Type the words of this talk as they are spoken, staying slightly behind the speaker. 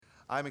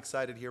I'm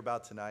excited here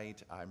about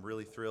tonight. I'm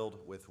really thrilled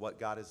with what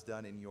God has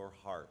done in your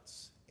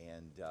hearts.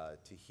 And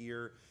to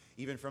hear,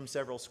 even from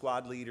several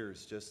squad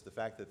leaders, just the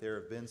fact that there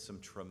have been some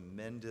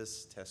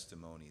tremendous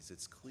testimonies.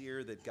 It's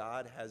clear that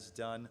God has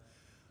done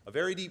a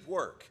very deep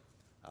work.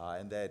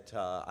 And that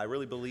I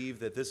really believe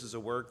that this is a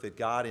work that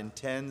God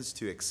intends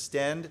to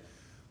extend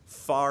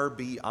far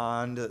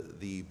beyond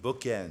the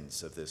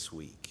bookends of this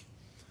week.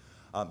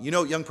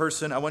 Young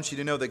person, I want you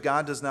to know that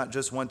God does not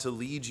just want to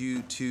lead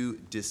you to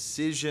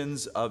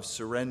decisions of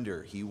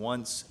surrender. He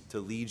wants to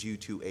lead you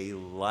to a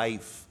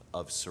life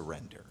of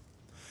surrender.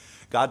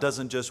 God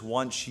doesn't just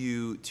want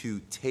you to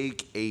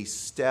take a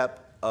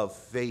step of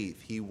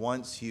faith. He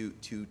wants you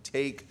to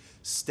take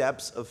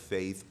steps of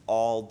faith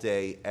all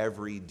day,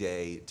 every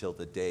day, till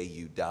the day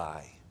you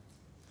die.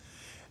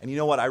 And you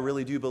know what? I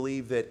really do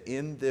believe that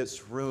in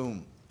this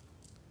room,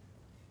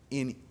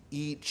 in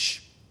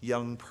each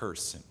young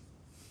person,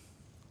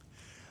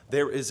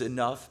 there is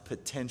enough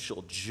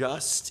potential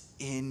just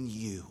in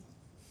you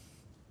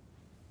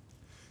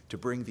to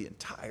bring the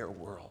entire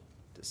world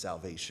to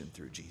salvation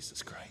through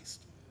Jesus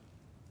Christ.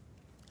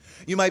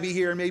 You might be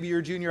here and maybe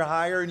you're junior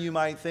higher and you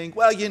might think,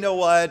 well, you know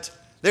what?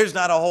 There's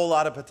not a whole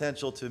lot of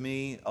potential to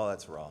me. Oh,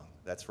 that's wrong.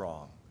 That's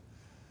wrong.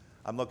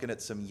 I'm looking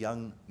at some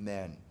young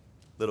men,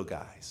 little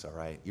guys, all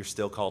right? You're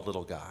still called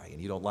little guy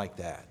and you don't like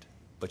that,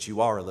 but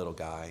you are a little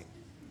guy.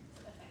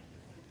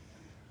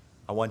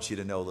 I want you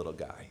to know, little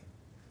guy,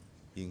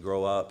 you can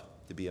grow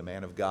up to be a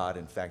man of God.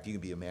 In fact, you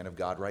can be a man of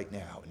God right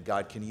now. And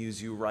God can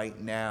use you right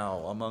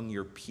now among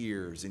your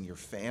peers, in your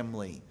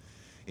family,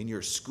 in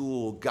your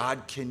school.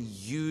 God can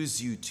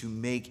use you to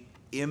make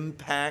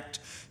impact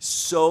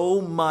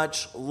so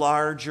much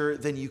larger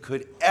than you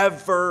could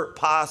ever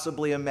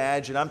possibly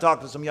imagine. I'm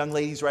talking to some young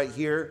ladies right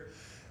here.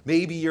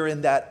 Maybe you're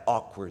in that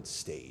awkward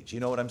stage.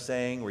 You know what I'm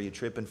saying? Where you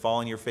trip and fall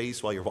on your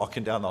face while you're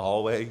walking down the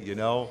hallway, you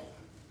know?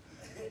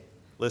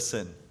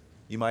 Listen.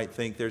 You might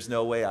think there's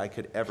no way I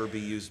could ever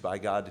be used by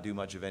God to do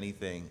much of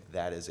anything.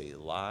 That is a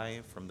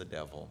lie from the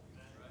devil.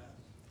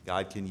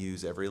 God can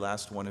use every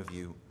last one of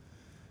you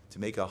to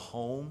make a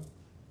home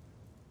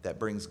that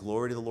brings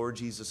glory to the Lord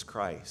Jesus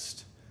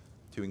Christ,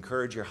 to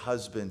encourage your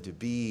husband to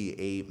be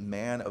a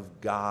man of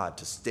God,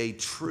 to stay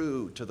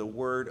true to the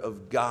Word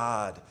of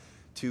God,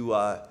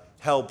 to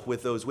help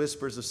with those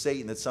whispers of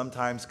Satan that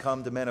sometimes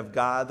come to men of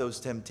God,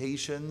 those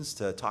temptations,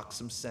 to talk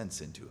some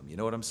sense into them. You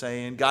know what I'm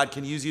saying? God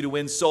can use you to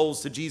win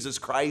souls to Jesus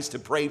Christ, to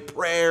pray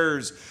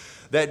prayers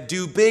that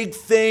do big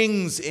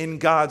things in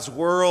God's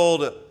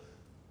world.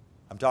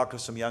 I'm talking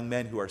to some young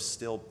men who are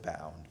still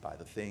bound by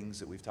the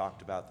things that we've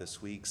talked about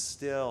this week.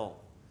 Still,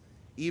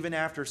 even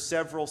after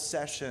several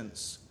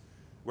sessions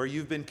where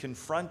you've been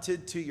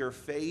confronted to your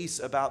face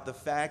about the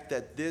fact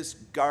that this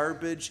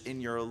garbage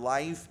in your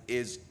life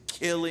is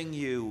killing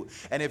you.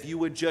 And if you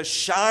would just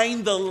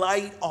shine the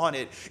light on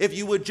it, if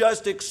you would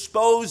just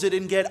expose it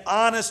and get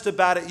honest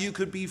about it, you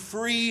could be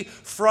free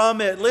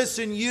from it.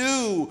 Listen,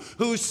 you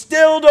who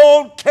still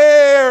don't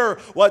care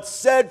what's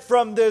said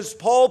from this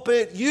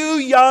pulpit, you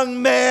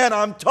young man,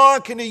 I'm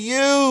talking to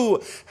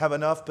you, have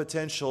enough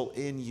potential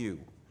in you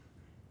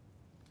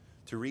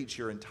to reach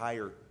your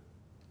entire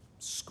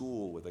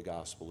school with the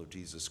gospel of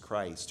Jesus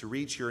Christ, to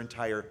reach your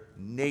entire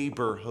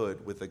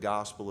neighborhood with the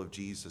gospel of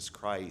Jesus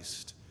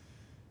Christ,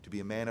 to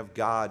be a man of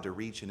God, to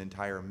reach an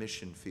entire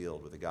mission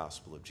field with the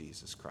gospel of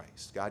Jesus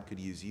Christ. God could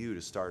use you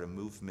to start a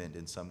movement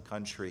in some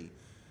country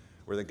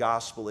where the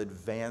gospel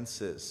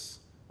advances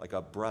like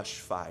a brush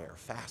fire,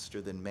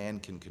 faster than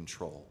man can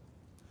control.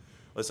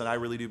 Listen, I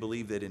really do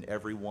believe that in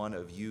every one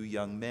of you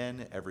young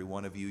men, every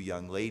one of you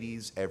young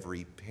ladies,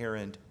 every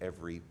parent,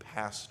 every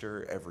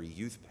pastor, every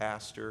youth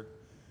pastor,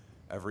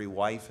 every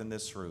wife in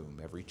this room,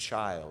 every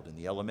child in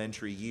the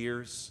elementary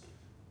years,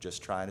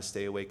 just trying to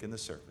stay awake in the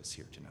service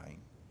here tonight,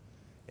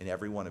 in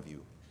every one of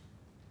you,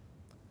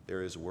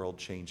 there is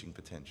world-changing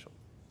potential.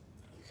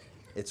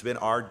 It's been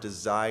our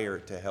desire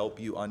to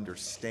help you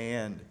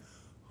understand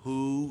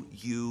who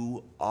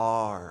you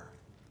are.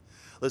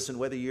 Listen,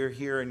 whether you're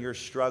here and you're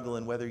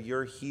struggling, whether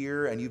you're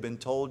here and you've been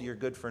told you're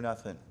good for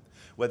nothing,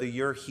 whether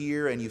you're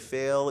here and you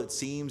fail, it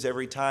seems,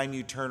 every time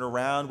you turn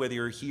around, whether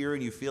you're here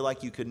and you feel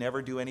like you could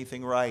never do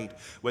anything right,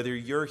 whether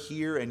you're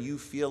here and you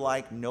feel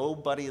like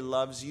nobody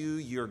loves you,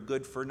 you're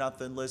good for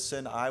nothing,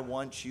 listen, I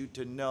want you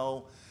to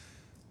know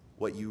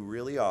what you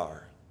really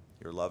are.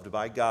 You're loved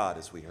by God,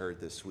 as we heard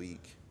this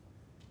week.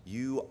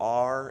 You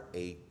are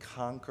a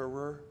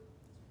conqueror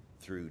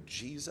through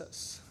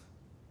Jesus,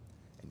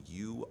 and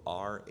you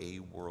are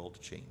a world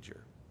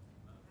changer.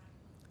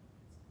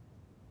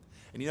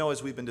 And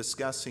as we've been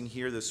discussing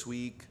here this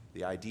week,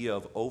 the idea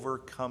of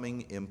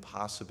overcoming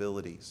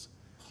impossibilities,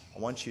 I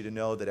want you to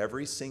know that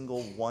every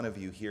single one of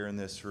you here in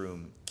this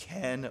room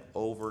can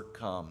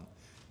overcome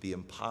the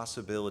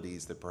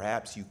impossibilities that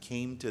perhaps you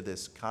came to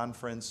this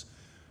conference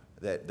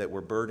that were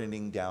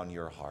burdening down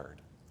your heart.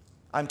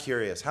 I'm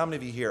curious, how many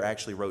of you here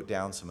actually wrote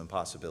down some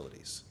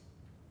impossibilities?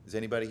 Does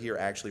anybody here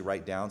actually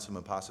write down some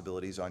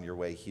impossibilities on your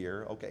way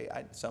here? Okay,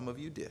 some of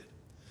you did.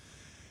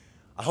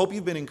 I hope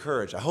you've been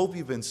encouraged. I hope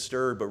you've been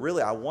stirred. But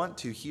really, I want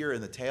to hear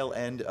in the tail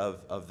end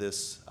of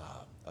this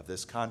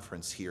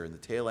conference here, in the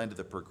tail end of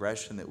the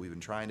progression that we've been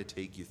trying to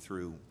take you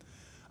through,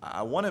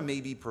 I want to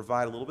maybe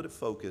provide a little bit of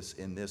focus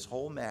in this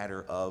whole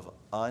matter of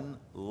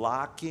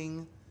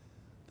unlocking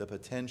the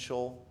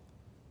potential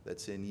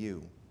that's in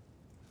you.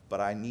 But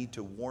I need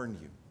to warn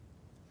you,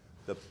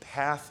 the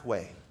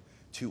pathway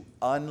to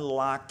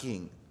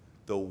unlocking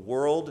the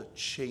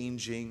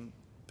world-changing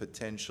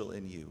potential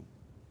in you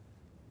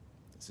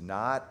is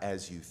not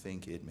as you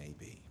think it may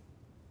be.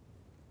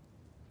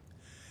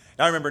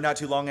 Now, I remember not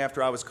too long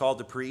after I was called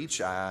to preach,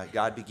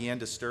 God began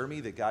to stir me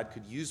that God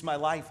could use my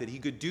life, that He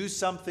could do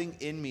something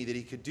in me, that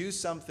He could do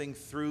something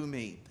through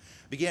me.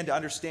 Began to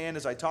understand,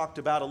 as I talked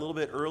about a little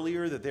bit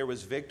earlier, that there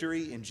was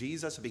victory in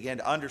Jesus. I began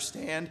to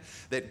understand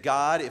that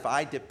God, if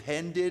I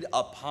depended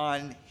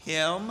upon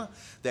Him,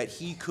 that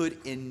He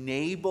could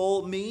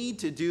enable me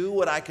to do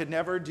what I could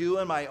never do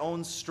in my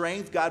own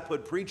strength. God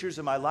put preachers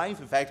in my life.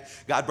 In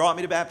fact, God brought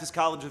me to Baptist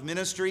College of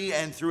Ministry,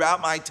 and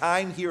throughout my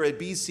time here at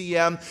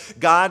BCM,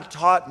 God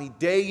taught me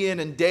day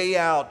in and day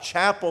out,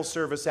 chapel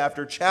service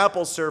after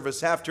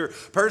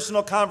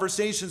personal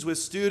conversations with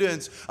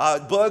students,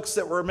 books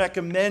that were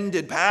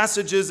recommended,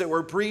 passages that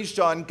were preached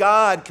on.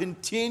 God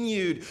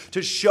continued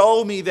to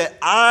show me that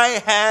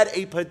I had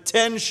a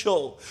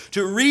potential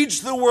to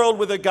reach the world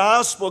with the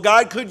gospel.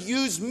 God could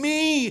use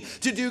me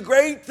to do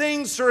great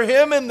things for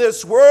Him in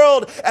this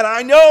world. And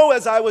I know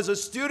as I was a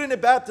student at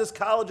Baptist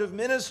College of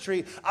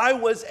Ministry, I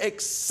was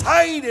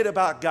excited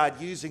about God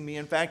using me.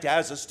 In fact,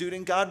 as a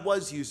student, God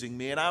was using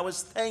me, and I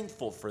was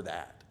thankful for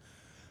that.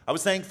 I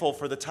was thankful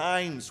for the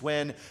times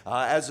when,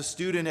 as a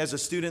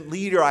student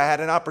leader, I had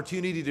an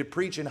opportunity to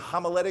preach in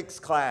homiletics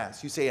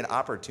class. You say an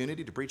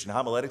opportunity to preach in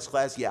homiletics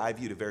class? Yeah, I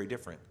viewed it very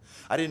different.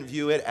 I didn't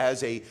view it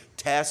as a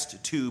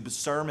test tube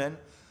sermon.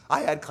 I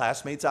had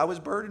classmates I was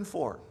burdened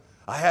for.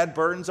 I had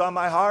burdens on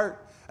my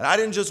heart. And I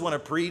didn't just want to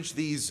preach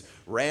these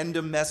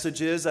random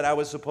messages that I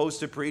was supposed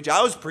to preach.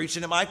 I was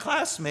preaching to my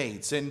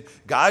classmates, and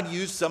God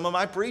used some of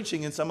my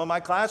preaching in some of my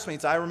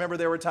classmates. I remember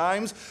there were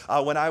times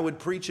when I would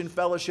preach in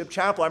Fellowship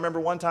Chapel. I remember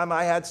one time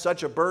I had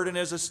such a burden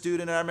as a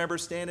student, and I remember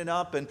standing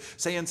up and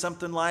saying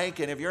something like,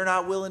 "And if you're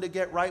not willing to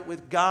get right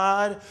with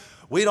God,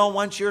 we don't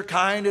want your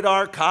kind at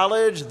our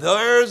college.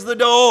 There's the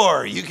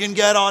door. You can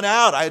get on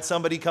out." I had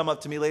somebody come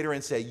up to me later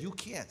and say, "You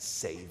can't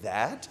say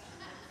that.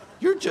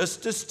 You're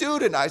just a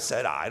student." I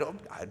said,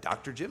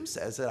 Dr. Jim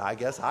says it. I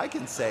guess I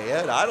can say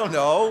it. I don't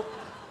know.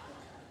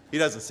 He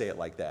doesn't say it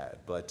like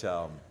that. But,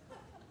 I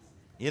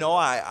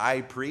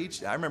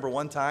preached. I remember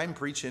one time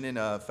preaching in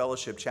a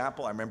Fellowship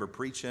Chapel. I remember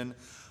preaching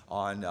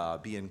on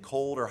being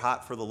cold or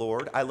hot for the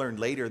Lord. I learned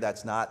later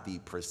that's not the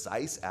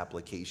precise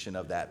application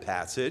of that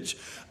passage.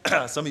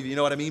 Some of you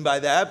know what I mean by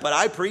that. But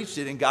I preached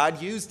it, and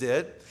God used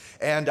it.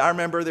 And I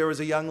remember there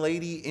was a young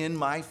lady in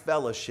my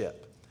fellowship.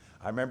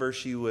 I remember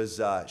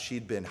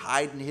she'd been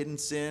hiding hidden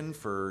sin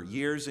for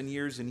years and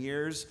years and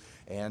years.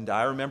 And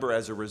I remember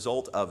as a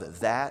result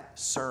of that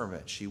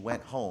sermon, she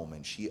went home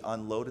and she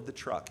unloaded the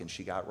truck and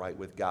she got right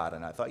with God.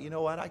 And I thought, you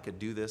know what? I could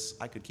do this.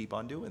 I could keep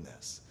on doing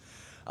this.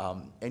 I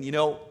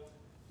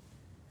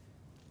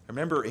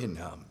remember in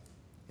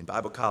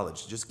Bible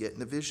college just getting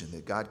the vision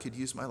that God could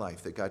use my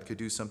life, that God could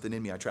do something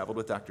in me. I traveled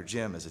with Dr.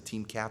 Jim as a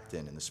team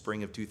captain in the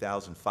spring of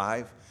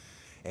 2005.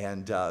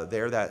 And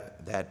there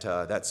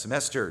that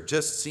semester,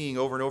 just seeing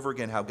over and over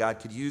again how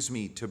God could use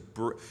me to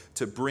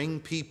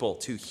bring people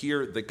to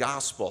hear the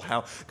gospel.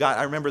 How God,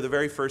 I remember the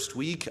very first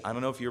week, I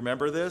don't know if you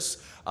remember this,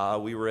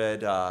 we were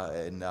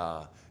in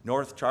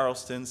North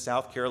Charleston,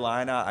 South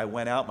Carolina. I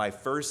went out my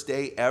first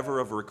day ever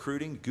of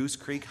recruiting, Goose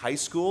Creek High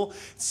School.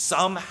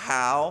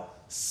 Somehow,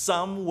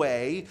 some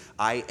way,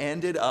 I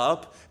ended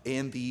up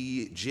in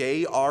the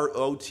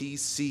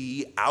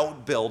JROTC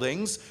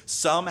outbuildings.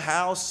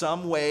 Somehow,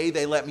 some way,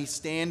 they let me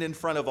stand in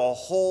front of a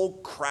whole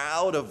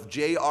crowd of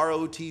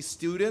JROT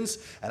students,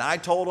 and I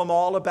told them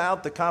all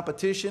about the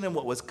competition and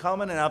what was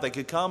coming and how they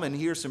could come and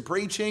hear some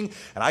preaching,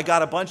 and I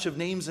got a bunch of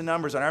names and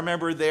numbers. And I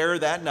remember there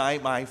that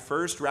night, my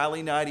first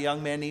rally night, a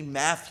young man named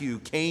Matthew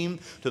came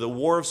to the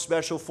War of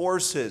Special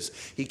Forces.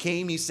 He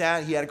came, he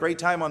sat, he had a great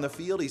time on the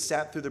field, he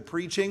sat through the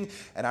preaching,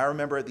 and I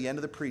remember at the end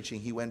of the preaching,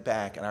 he went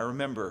back, and I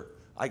remember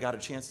I got a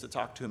chance to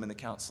talk to him in the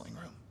counseling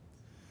room.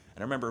 And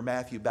I remember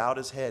Matthew bowed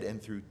his head,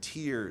 and through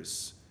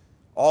tears,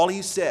 all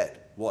he said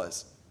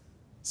was,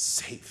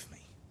 "Save me."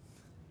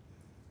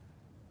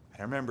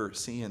 And I remember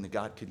seeing that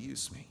God could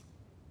use me.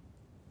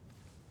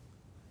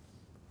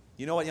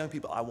 You know what, young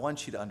people? I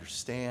want you to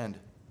understand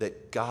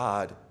that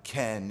God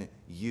can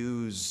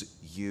use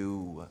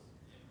you.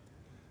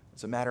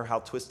 Doesn't matter how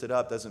twisted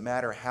up, doesn't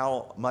matter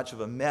how much of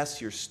a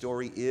mess your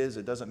story is,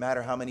 it doesn't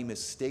matter how many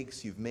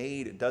mistakes you've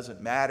made, it doesn't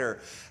matter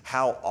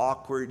how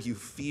awkward you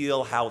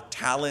feel, how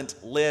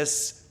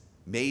talentless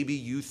maybe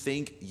you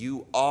think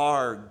you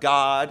are.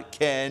 God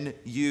can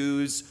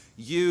use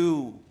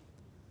you.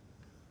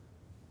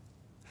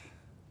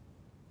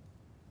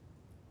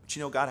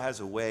 But God has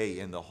a way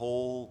in the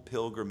whole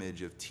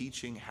pilgrimage of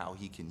teaching how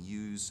He can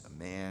use a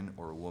man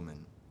or a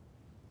woman.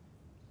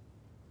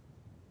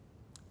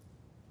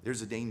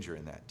 There's a danger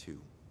in that too.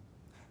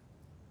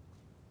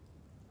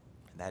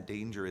 And that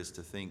danger is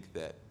to think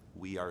that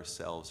we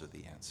ourselves are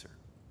the answer.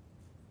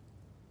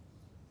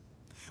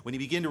 When you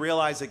begin to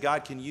realize that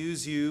God can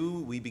use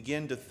you, we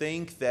begin to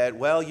think that,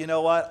 well, you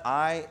know what?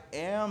 I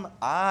am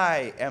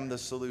the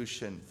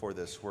solution for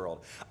this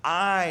world.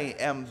 I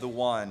am the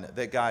one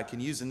that God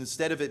can use. And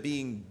instead of it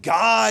being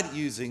God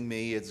using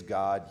me, it's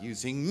God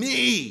using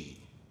me.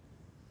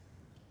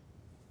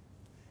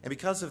 And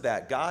because of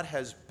that, God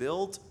has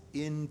built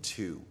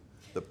into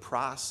the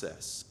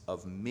process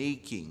of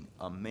making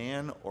a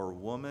man or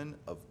woman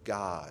of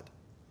God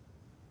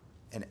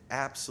an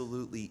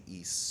absolutely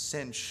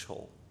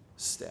essential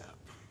step.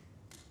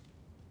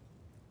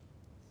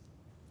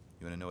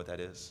 You want to know what that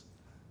is?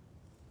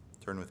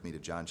 Turn with me to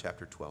John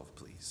chapter 12,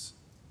 please.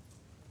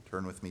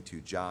 Turn with me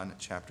to John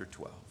chapter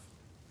 12.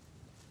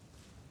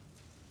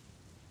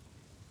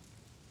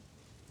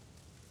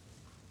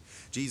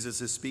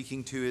 Jesus is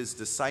speaking to his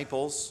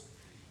disciples.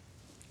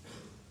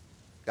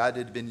 God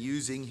had been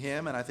using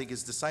him, and I think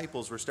his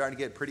disciples were starting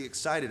to get pretty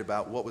excited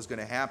about what was going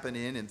to happen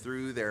in and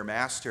through their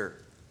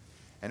master.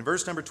 And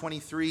verse number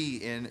 23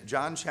 in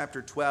John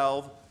chapter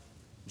 12,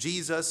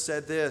 Jesus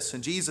said this,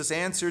 and Jesus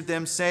answered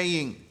them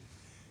saying,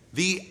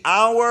 "The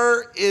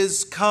hour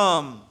is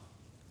come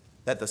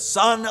that the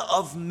Son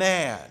of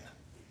Man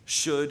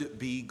should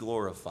be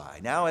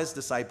glorified." Now, as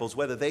disciples,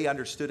 whether they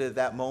understood it at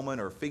that moment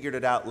or figured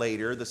it out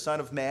later, the Son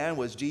of Man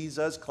was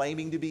Jesus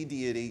claiming to be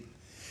deity.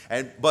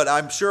 But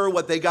I'm sure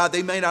what they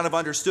may not have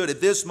understood at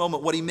this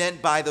moment what he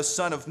meant by the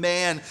Son of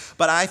Man.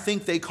 But I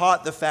think they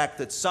caught the fact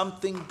that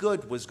something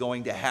good was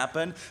going to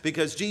happen,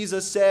 because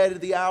Jesus said,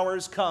 "The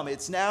hour's come.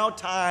 It's now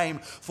time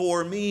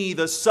for me,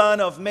 the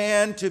Son of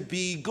Man, to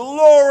be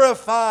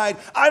glorified."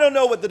 I don't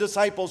know what the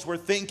disciples were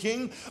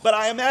thinking, but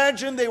I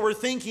imagine they were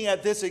thinking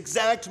at this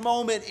exact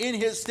moment in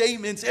his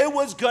statements, it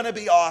was going to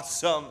be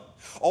awesome.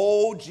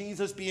 Oh,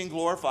 Jesus being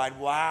glorified.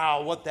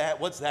 Wow,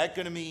 what's that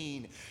going to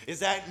mean? Does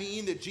that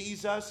mean that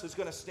Jesus is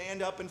going to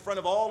stand up in front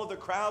of all of the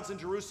crowds in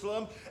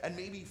Jerusalem and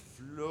maybe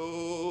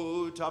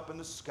float up in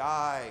the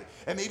sky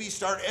and maybe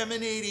start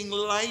emanating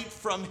light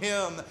from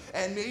him,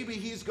 and maybe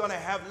he's going to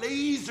have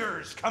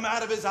lasers come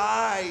out of his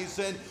eyes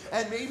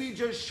and maybe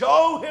just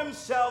show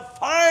himself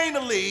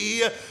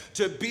finally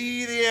to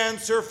be the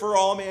answer for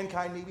all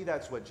mankind? Maybe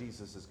that's what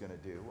Jesus is going to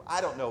do.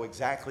 I don't know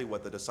exactly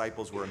what the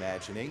disciples were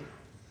imagining.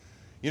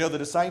 You know, the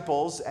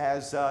disciples,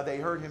 as they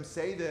heard him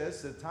say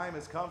this, the time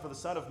has come for the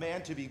Son of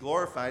Man to be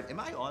glorified. Am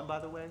I on, by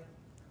the way?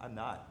 I'm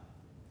not.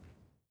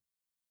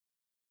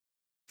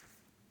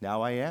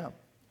 Now I am.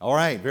 All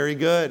right, very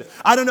good.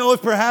 I don't know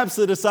if perhaps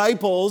the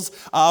disciples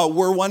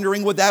were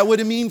wondering what that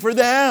would mean for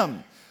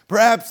them.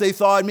 Perhaps they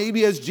thought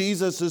maybe as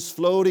Jesus is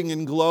floating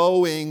and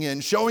glowing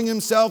and showing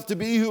himself to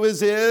be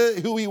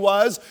who he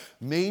was,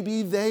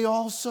 maybe they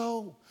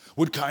also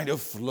would kind of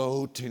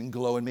float and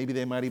glow, and maybe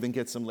they might even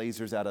get some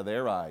lasers out of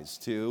their eyes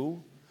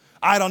too.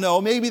 I don't know.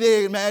 Maybe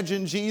they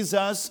imagined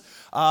Jesus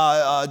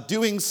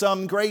doing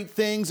some great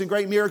things and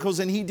great miracles,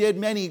 and he did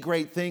many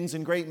great things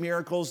and great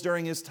miracles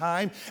during his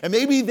time. And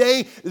maybe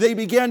they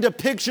began to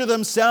picture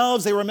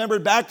themselves. They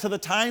remembered back to the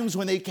times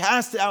when they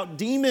cast out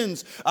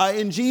demons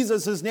in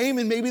Jesus' name,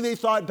 and maybe they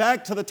thought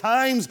back to the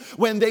times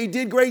when they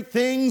did great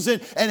things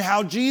and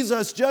how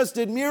Jesus just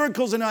did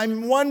miracles. And I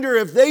wonder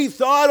if they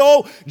thought,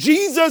 oh,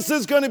 Jesus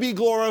is going to be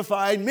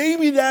glorified.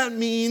 Maybe that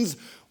means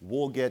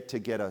we'll get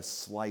a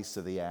slice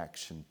of the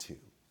action too.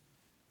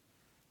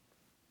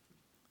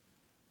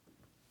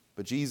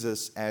 But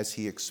Jesus, as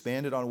he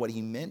expanded on what he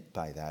meant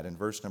by that, in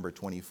verse number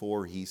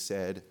 24, he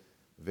said,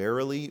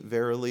 "Verily,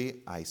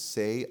 verily, I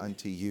say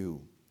unto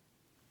you,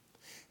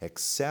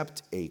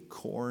 except a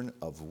corn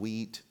of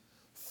wheat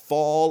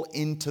fall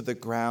into the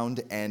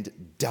ground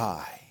and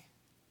die,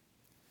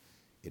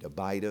 it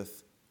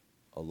abideth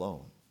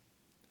alone.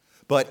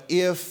 But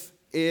if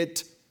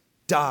it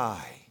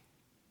die,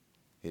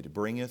 it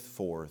bringeth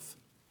forth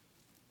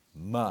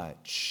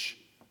much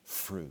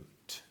fruit."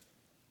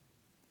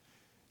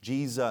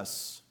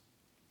 Jesus,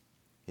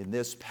 in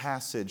this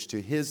passage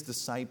to his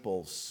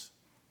disciples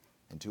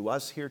and to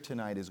us here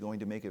tonight, is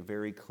going to make it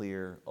very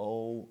clear,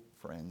 oh,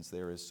 friends,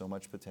 there is so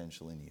much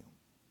potential in you.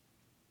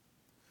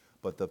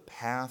 But the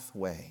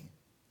pathway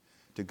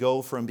to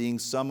go from being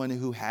someone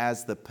who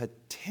has the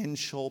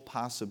potential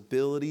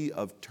possibility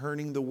of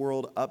turning the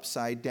world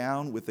upside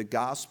down with the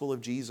gospel of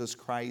Jesus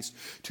Christ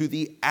to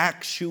the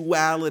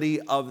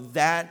actuality of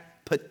that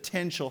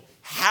potential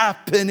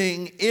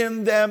happening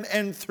in them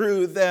and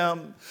through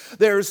them.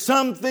 There's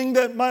something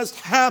that must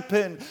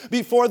happen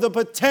before the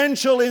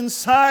potential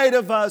inside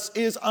of us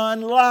is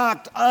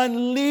unlocked,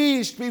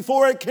 unleashed,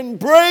 before it can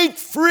break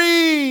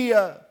free.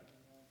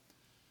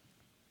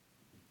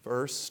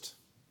 First,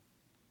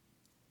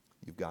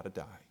 you've got to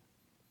die.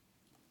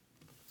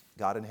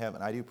 God in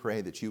heaven, I do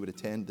pray that you would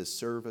attend this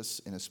service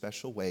in a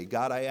special way.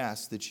 God, I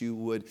ask that you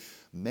would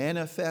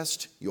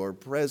manifest your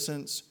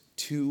presence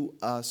to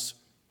us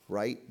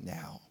right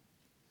now.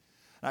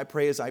 And I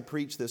pray as I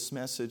preach this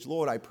message,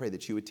 Lord, I pray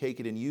that you would take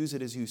it and use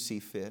it as you see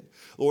fit.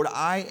 Lord,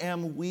 I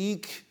am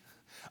weak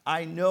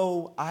I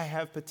know I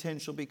have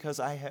potential because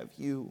I have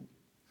you.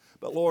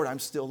 But Lord, I'm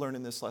still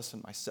learning this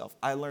lesson myself.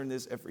 I learn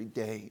this every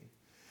day.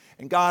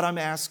 And God, I'm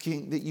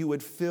asking that you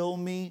would fill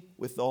me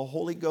with the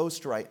Holy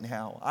Ghost right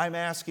now. I'm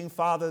asking,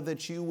 Father,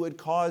 that you would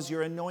cause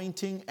your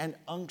anointing and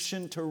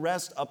unction to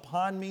rest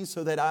upon me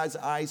so that as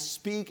I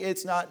speak,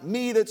 it's not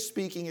me that's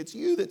speaking, it's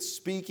you that's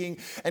speaking.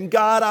 And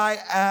God, I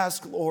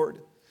ask,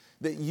 Lord,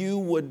 that you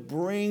would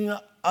bring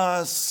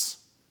us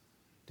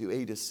to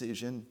a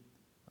decision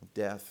of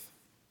death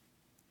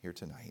here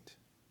tonight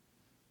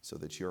so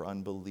that your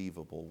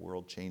unbelievable,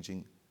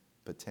 world-changing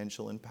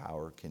potential and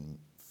power can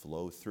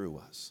flow through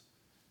us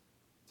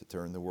to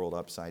turn the world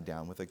upside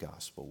down with the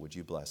gospel. Would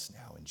you bless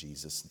now in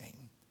Jesus'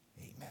 name?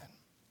 Amen.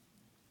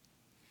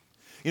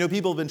 You know,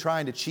 people have been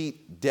trying to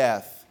cheat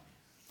death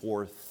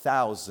for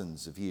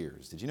thousands of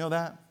years. Did you know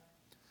that?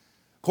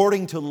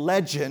 According to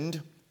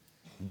legend,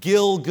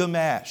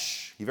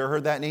 Gilgamesh, you've ever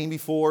heard that name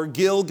before?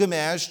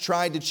 Gilgamesh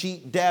tried to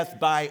cheat death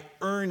by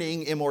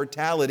earning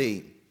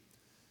immortality.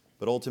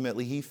 But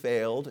ultimately he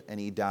failed and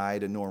he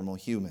died a normal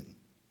human.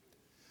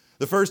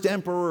 The first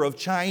emperor of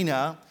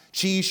China,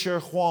 Qi Shi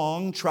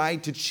Huang,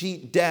 tried to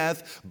cheat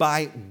death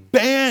by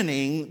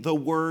banning the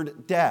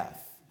word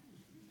death.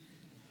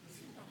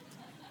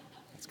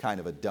 It's kind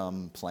of a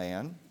dumb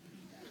plan.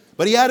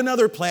 But he had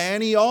another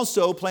plan. He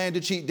also planned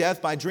to cheat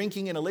death by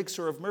drinking an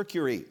elixir of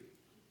mercury.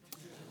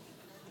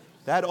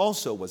 That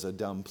also was a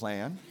dumb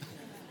plan.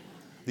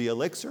 The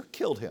elixir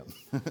killed him.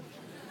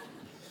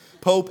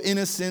 Pope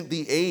Innocent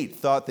VIII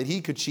thought that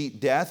he could cheat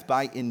death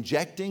by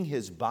injecting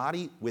his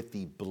body with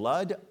the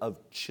blood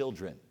of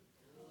children.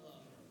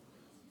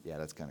 Yeah,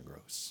 that's kind of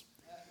gross.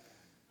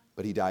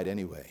 But he died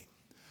anyway.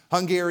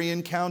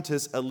 Hungarian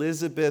Countess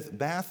Elizabeth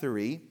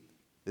Bathory,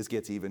 this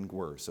gets even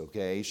worse,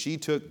 okay? She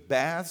took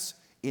baths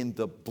in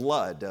the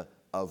blood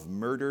of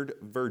murdered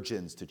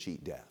virgins to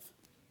cheat death.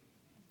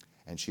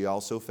 And she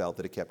also felt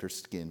that it kept her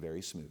skin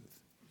very smooth.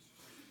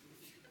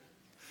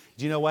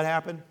 Do you know what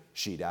happened?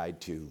 She died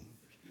too.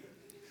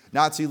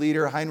 Nazi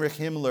leader Heinrich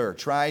Himmler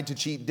tried to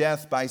cheat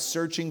death by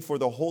searching for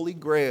the Holy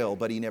Grail,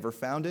 but he never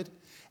found it,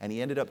 and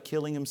he ended up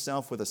killing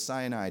himself with a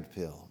cyanide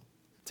pill.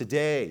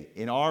 Today,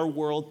 in our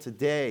world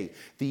today,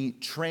 the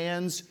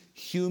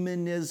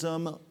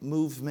transhumanism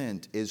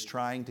movement is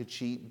trying to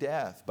cheat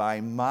death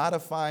by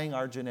modifying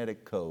our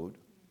genetic code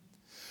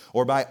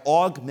or by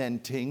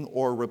augmenting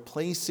or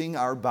replacing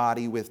our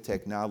body with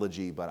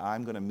technology. But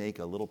I'm going to make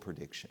a little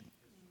prediction.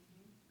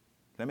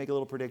 Can I make a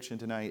little prediction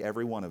tonight?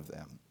 Every one of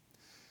them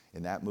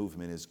in that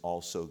movement is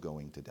also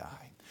going to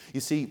die. You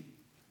see,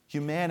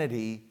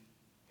 humanity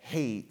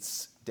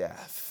hates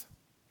death,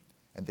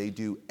 and they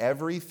do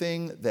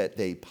everything that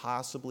they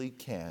possibly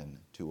can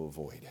to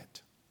avoid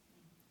it.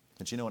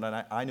 But you know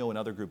what? I know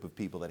another group of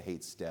people that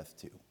hates death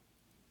too.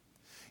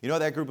 You know what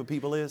that group of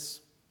people is?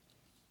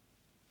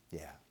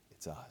 Yeah,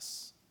 it's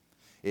us.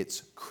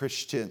 It's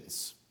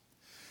Christians.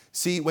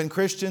 See, when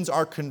Christians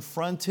are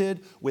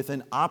confronted with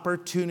an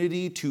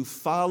opportunity to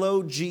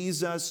follow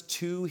Jesus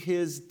to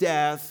his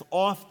death,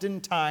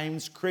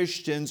 oftentimes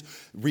Christians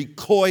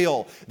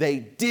recoil. They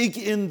dig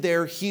in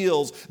their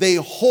heels. They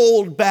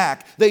hold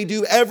back. They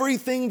do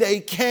everything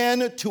they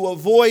can to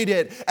avoid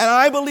it. And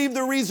I believe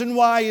the reason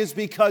why is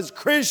because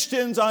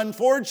Christians,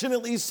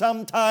 unfortunately,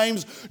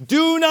 sometimes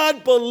do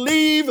not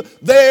believe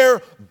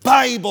their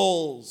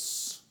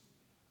Bibles.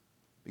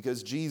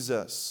 Because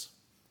Jesus,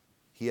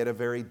 he had a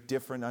very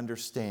different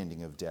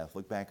understanding of death.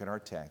 Look back at our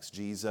text.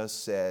 Jesus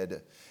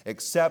said,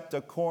 "Except a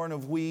corn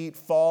of wheat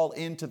fall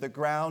into the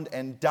ground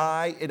and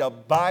die, it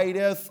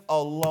abideth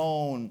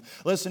alone."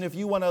 Listen, if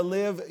you want to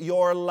live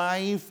your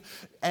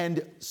life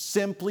and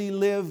simply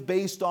live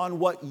based on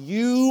what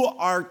you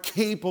are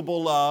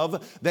capable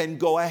of, then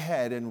go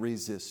ahead and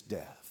resist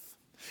death.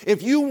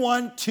 If you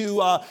want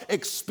to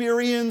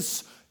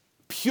experience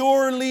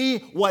purely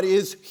what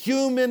is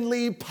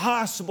humanly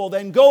possible,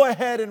 then go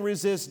ahead and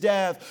resist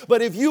death.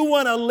 But if you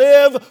want to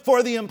live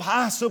for the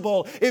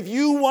impossible, if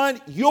you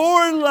want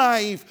your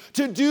life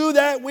to do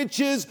that which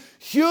is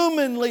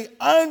humanly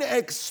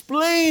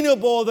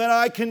unexplainable, then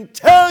I can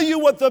tell you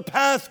what the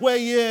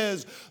pathway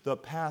is. The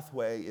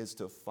pathway is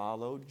to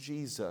follow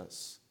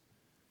Jesus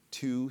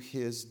to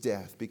his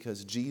death,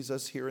 because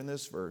Jesus here in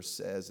this verse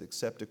says,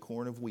 "Except a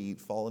corn of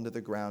wheat fall into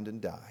the ground and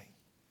die,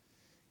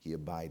 he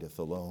abideth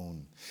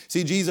alone."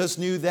 See, Jesus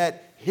knew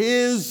that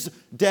his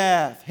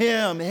death,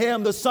 him,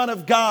 the Son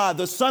of God,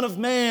 the Son of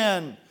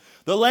Man,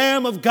 the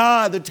Lamb of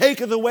God that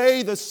taketh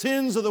away the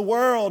sins of the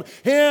world,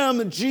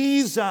 him,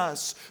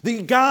 Jesus,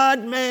 the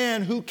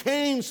God-man who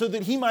came so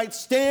that he might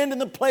stand in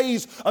the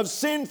place of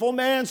sinful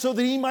man, so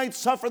that he might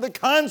suffer the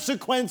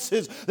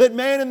consequences that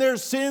man in their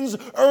sins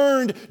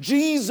earned.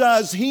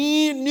 Jesus,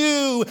 he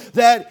knew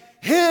that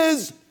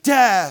his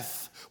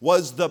death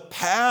was the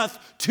path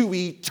to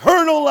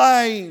eternal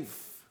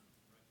life.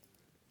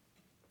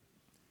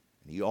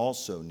 And he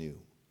also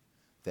knew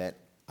that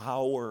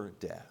our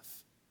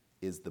death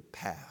is the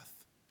path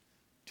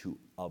to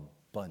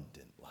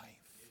abundant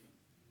life.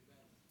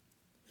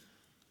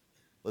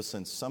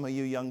 Listen, some of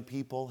you young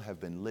people have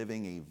been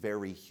living a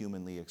very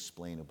humanly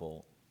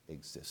explainable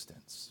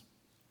existence.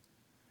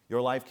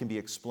 Your life can be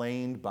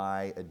explained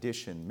by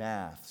addition,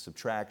 math,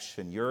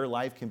 subtraction. Your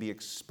life can be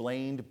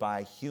explained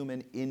by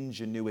human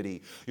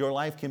ingenuity. Your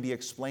life can be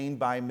explained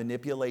by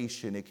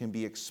manipulation. It can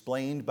be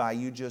explained by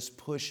you just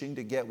pushing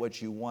to get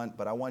what you want.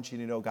 But I want you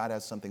to know God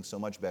has something so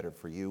much better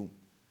for you.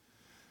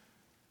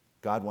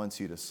 God wants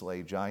you to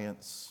slay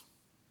giants.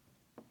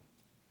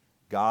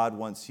 God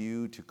wants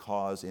you to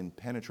cause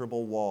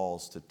impenetrable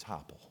walls to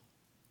topple.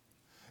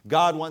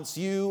 God wants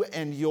you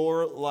and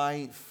your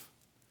life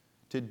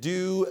to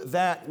do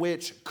that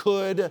which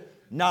could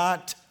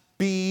not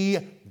be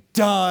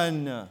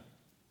done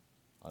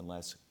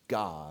unless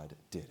God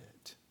did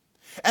it.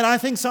 And I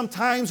think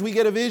sometimes we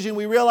get a vision,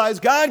 we realize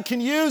God can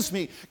use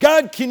me.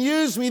 God can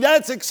use me.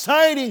 That's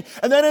exciting.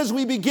 And then as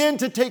we begin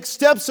to take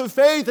steps of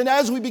faith and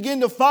as we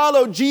begin to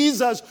follow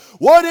Jesus,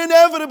 what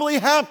inevitably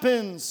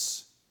happens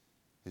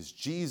is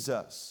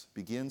Jesus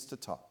begins to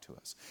talk to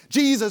us.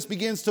 Jesus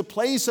begins to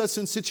place us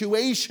in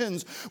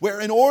situations where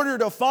in order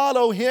to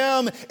follow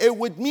Him, it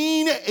would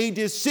mean a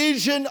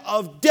decision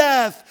of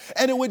death,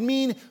 and it would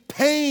mean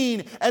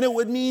pain, and it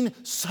would mean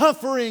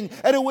suffering,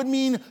 and it would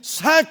mean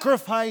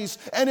sacrifice,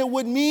 and it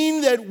would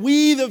mean that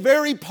we, the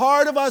very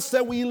part of us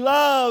that we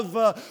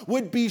love,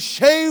 would be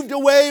shaved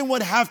away and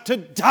would have to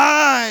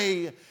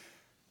die.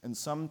 And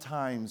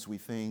sometimes we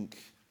think,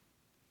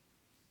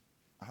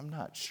 I'm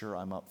not sure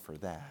I'm up for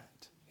that.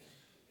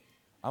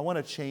 I want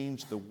to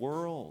change the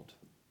world.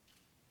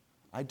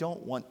 I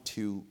don't want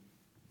to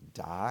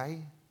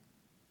die.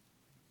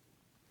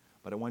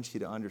 But I want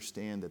you to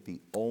understand that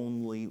the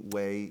only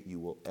way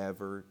you will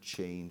ever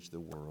change the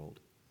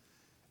world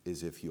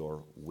is if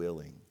you're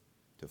willing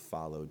to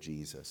follow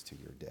Jesus to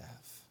your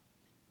death.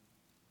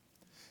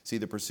 See,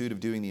 the pursuit of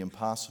doing the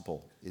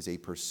impossible is a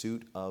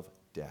pursuit of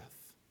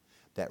death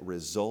that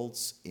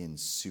results in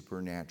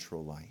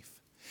supernatural life.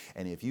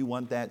 And if you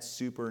want that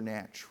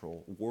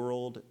supernatural,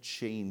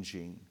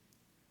 world-changing,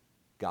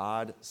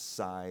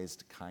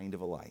 God-sized kind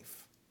of a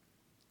life,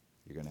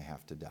 you're going to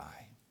have to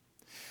die.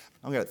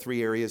 I've got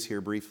 3 areas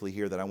here briefly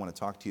here that I want to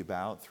talk to you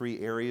about. 3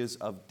 areas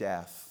of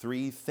death.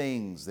 3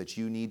 things that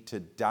you need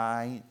to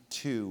die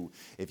to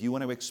if you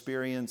want to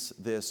experience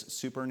this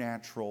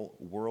supernatural,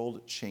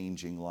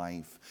 world-changing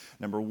life.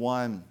 Number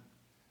 1,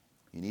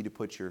 you need to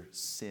put your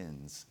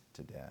sins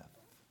to death.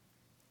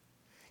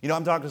 You know,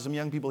 I'm talking to some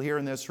young people here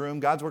in this room.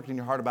 God's worked in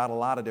your heart about a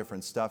lot of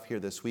different stuff here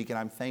this week, and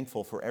I'm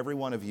thankful for every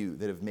one of you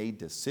that have made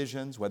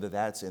decisions, whether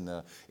that's in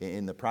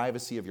the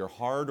privacy of your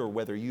heart or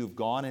whether you've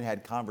gone and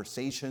had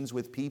conversations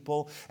with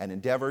people and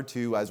endeavored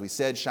to, as we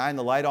said, shine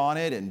the light on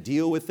it and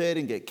deal with it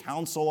and get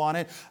counsel on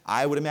it.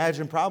 I would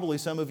imagine probably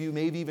some of you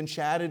maybe even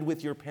chatted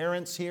with your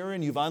parents here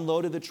and you've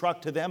unloaded the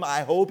truck to them.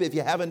 I hope if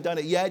you haven't done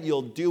it yet,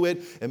 you'll do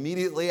it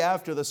immediately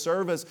after the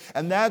service.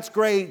 And that's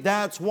great.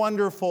 That's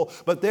wonderful.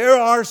 But there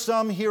are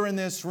some here in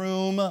this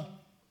room,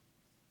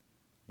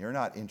 you're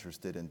not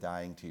interested in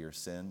dying to your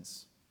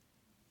sins.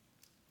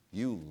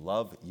 You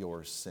love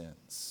your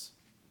sins.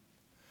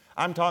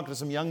 I'm talking to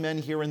some young men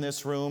here in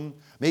this room.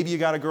 Maybe you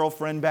got a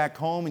girlfriend back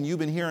home and you've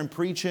been hearing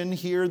preaching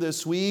here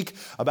this week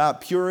about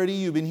purity.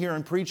 You've been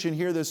hearing preaching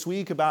here this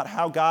week about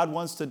how God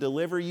wants to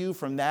deliver you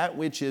from that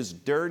which is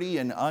dirty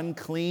and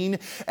unclean.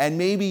 And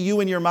maybe you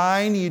in your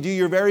mind, you do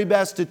your very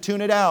best to tune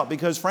it out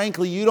because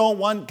frankly, you don't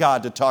want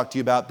God to talk to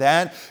you about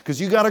that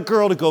because you got a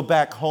girl to go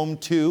back home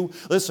to.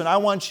 Listen, I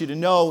want you to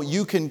know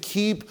you can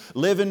keep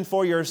living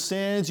for your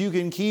sins. You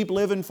can keep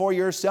living for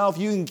yourself.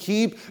 You can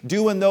keep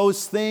doing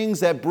those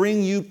things that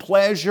bring you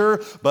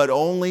pleasure, but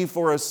only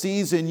for a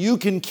season. You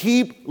can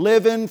keep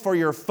living for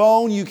your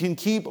phone. You can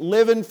keep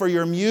living for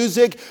your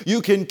music.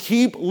 You can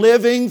keep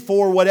living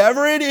for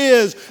whatever it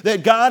is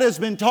that God has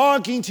been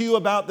talking to you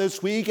about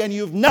this week, and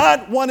you've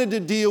not wanted to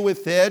deal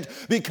with it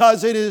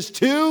because it is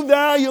too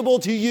valuable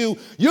to you.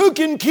 You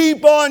can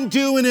keep on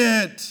doing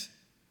it.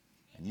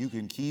 And you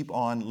can keep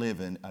on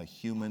living a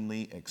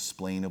humanly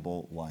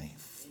explainable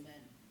life. Amen.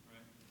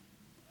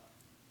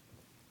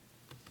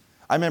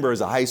 I remember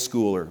as a high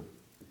schooler,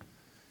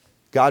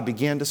 God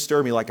began to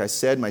stir me, like I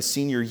said, my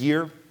senior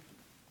year.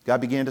 God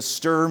began to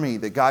stir me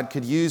that God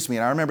could use me.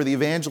 And I remember the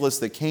evangelist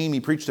that came, he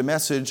preached a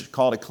message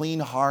called A Clean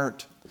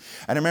Heart.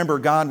 And I remember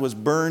God was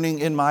burning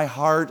in my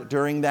heart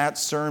during that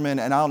sermon.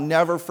 And I'll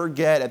never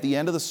forget, at the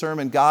end of the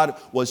sermon, God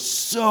was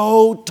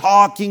so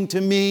talking to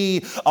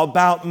me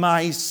about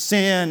my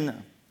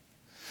sin.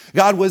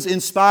 God was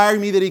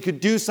inspiring me that He could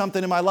do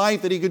something in my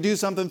life, that He could do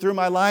something through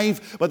my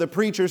life. But the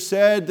preacher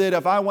said that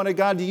if I wanted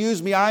God to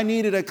use me, I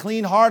needed a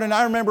clean heart. And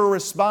I remember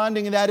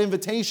responding to that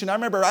invitation. I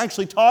remember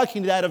actually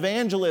talking to that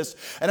evangelist.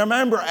 And I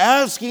remember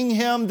asking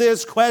him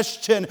this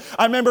question.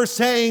 I remember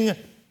saying,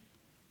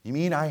 "You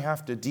mean I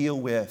have to deal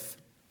with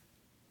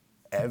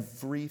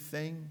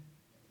everything?"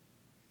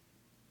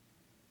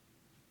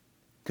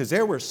 Because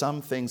there were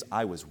some things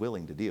I was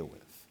willing to deal with.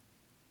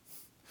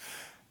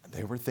 And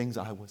there were things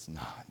I was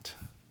not.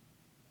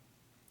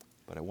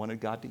 But I wanted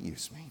God to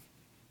use me.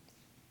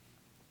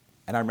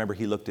 And I remember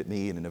He looked at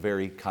me and in a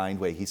very kind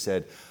way, He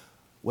said,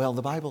 Well,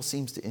 the Bible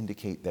seems to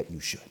indicate that you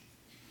should.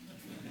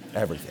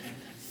 Everything.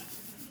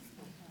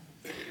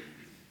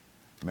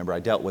 Remember, I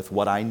dealt with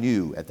what I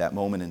knew at that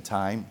moment in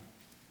time.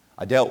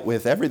 I dealt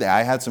with everything.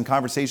 I had some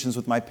conversations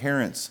with my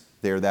parents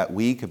there that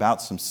week about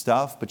some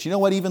stuff. But you know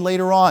what? Even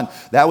later on,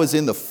 that was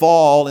in the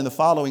fall, in the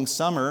following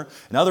summer,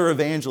 another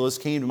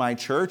evangelist came to my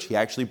church. He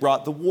actually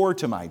brought the war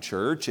to my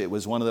church. It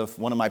was one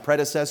of my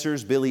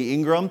predecessors, Billy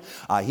Ingram.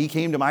 He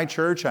came to my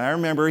church, and I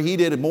remember he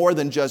did more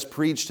than just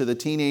preach to the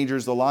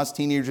teenagers, the lost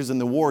teenagers in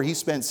the war. He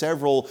spent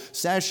several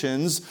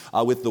sessions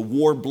with the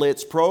War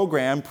Blitz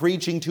program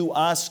preaching to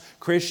us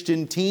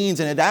Christian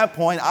teens. And at that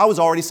point, I was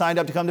already signed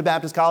up to come to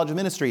Baptist College of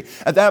Ministry.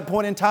 At that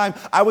point in time,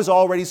 I was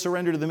already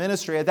surrendered to the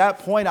ministry. At that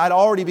point, I'd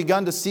already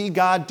begun to see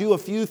God do a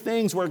few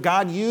things where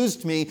God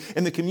used me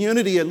in the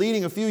community at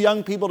leading a few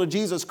young people to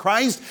Jesus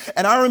Christ.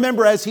 And I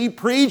remember as he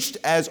preached,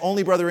 as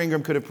only Brother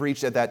Ingram could have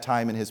preached at that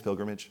time in his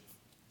pilgrimage.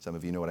 Some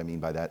of you know what I mean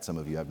by that. Some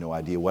of you have no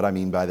idea what I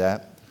mean by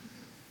that.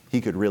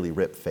 He could really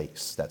rip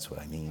face. That's what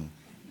I mean.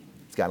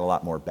 He's got a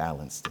lot more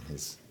balance in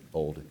his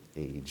old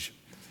age.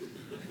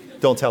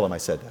 Don't tell him I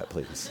said that,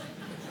 please.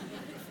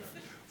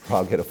 Or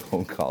I'll get a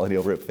phone call and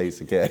he'll rip face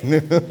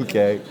again.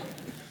 Okay?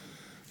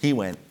 He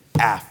went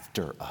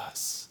after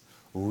us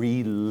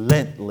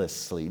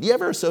relentlessly. Do you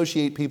ever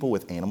associate people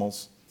with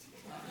animals?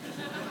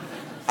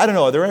 I don't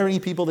know. Are there any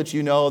people that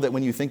you know that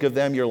when you think of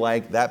them, you're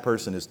like, that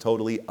person is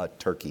totally a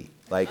turkey?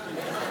 Like,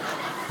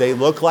 they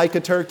look like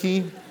a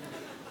turkey,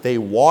 they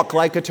walk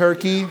like a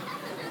turkey,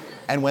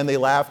 and when they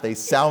laugh, they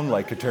sound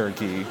like a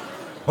turkey.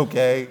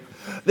 Okay?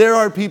 There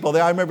are people.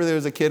 I remember there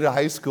was a kid in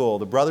high school,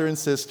 the brother and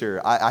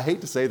sister. I hate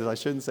to say this. I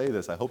shouldn't say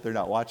this. I hope they're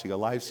not watching a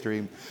live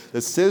stream.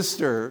 The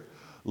sister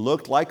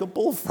looked like a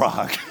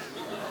bullfrog.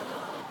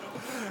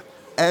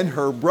 And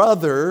her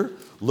brother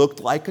looked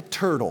like a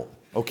turtle,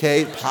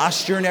 okay?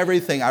 Posture and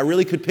everything. I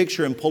really could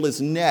picture him pull his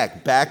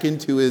neck back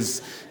into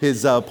his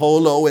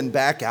polo and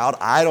back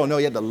out. I don't know.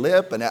 He had the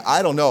lip, and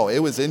I don't know. It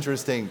was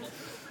interesting.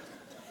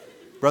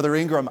 Brother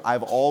Ingram,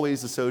 I've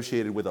always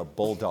associated with a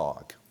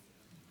bulldog.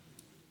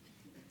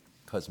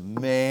 Because,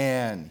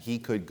 man, he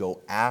could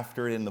go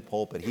after it in the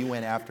pulpit. He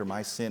went after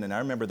my sin. And I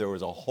remember there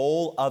was a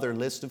whole other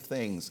list of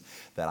things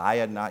that I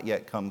had not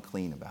yet come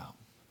clean about.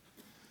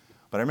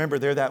 But I remember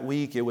there that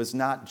week, it was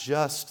not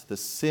just the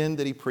sin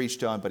that he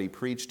preached on, but he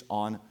preached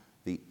on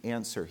the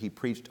answer. He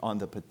preached on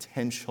the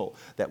potential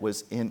that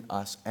was in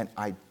us. And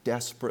I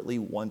desperately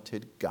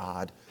wanted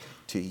God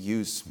to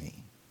use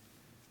me.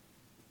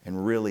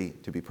 And really,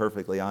 to be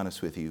perfectly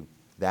honest with you,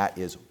 that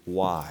is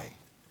why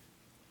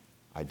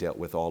I dealt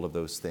with all of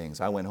those things.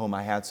 I went home,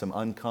 I had some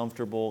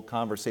uncomfortable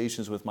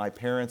conversations with my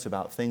parents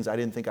about things I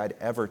didn't think I'd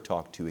ever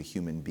talk to a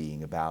human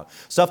being about.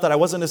 Stuff that I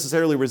wasn't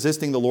necessarily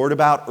resisting the Lord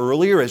about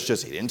earlier. It's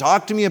just He didn't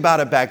talk to me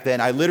about it back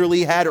then. I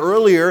literally had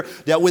earlier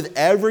dealt with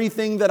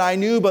everything that I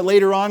knew, but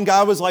later on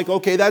God was like,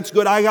 okay, that's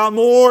good. I got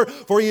more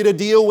for you to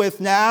deal with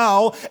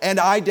now. And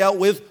I dealt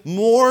with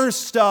more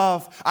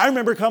stuff. I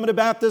remember coming to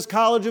Baptist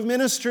College of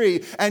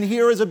Ministry, and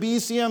here as a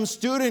BCM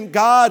student,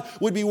 God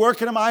would be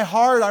working in my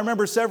heart. I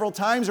remember several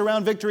times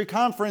around Victory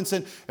Conference,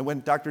 and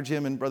when Dr.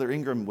 Jim and Brother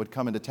Ingram would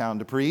come into town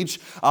to preach,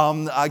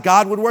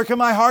 God would work in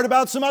my heart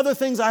about some other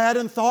things I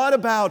hadn't thought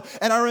about.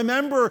 And I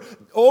remember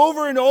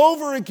over and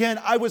over again,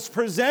 I was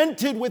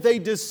presented with a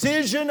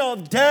decision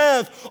of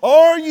death.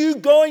 Are you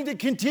going to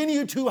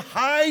continue to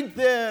hide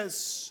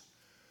this?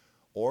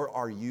 Or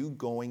are you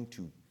going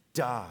to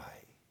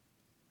die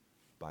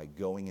by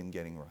going and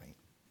getting right?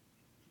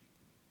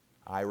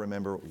 I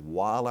remember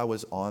while I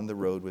was on the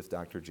road with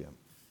Dr. Jim,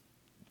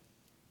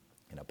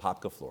 in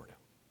Apopka, Florida.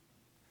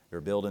 They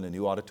were building a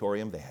new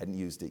auditorium. They hadn't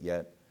used it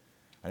yet.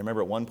 I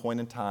remember at one point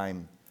in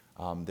time,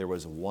 there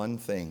was one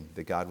thing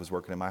that God was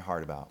working in my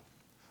heart about.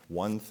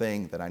 One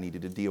thing that I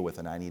needed to deal with,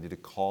 and I needed to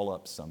call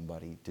up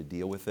somebody to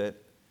deal with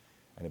it.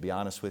 And to be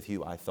honest with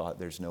you, I thought,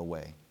 there's no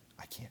way.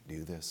 I can't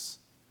do this.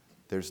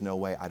 There's no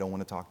way. I don't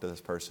want to talk to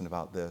this person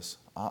about this.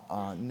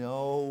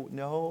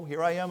 No.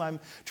 Here I am. I'm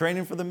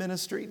training for the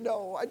ministry.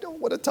 No, I don't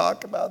want to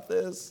talk about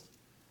this.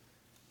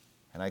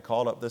 And I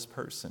called up this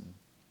person.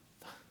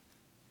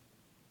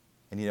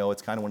 And you know,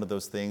 it's kind of one of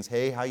those things,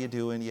 hey, how you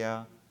doing?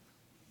 Yeah.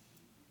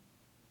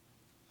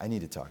 I need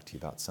to talk to you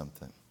about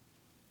something.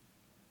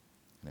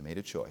 And I made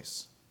a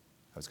choice.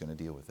 I was going to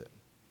deal with it.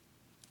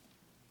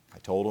 I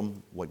told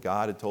him what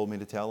God had told me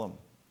to tell him.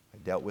 I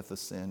dealt with the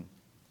sin,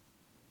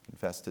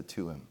 confessed it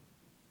to him.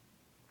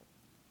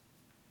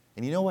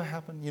 And you know what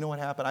happened?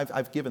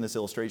 I've given this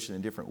illustration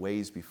in different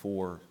ways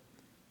before.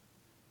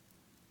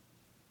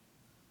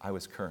 I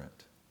was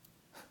current.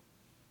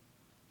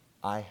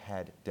 I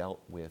had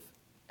dealt with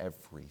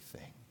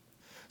everything.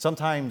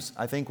 Sometimes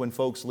I think when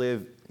folks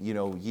live,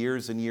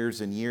 years and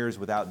years and years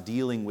without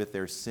dealing with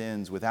their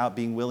sins, without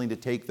being willing to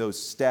take those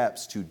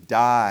steps to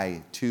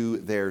die to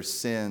their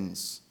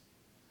sins,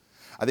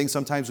 I think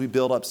sometimes we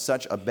build up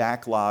such a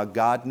backlog.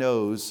 God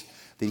knows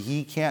that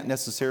He can't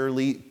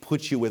necessarily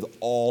put you with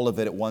all of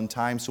it at one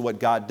time. So what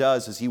God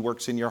does is He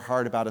works in your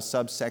heart about a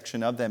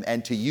subsection of them.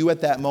 And to you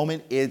at that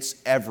moment, it's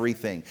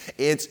everything.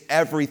 It's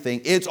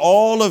everything. It's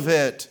all of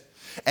it.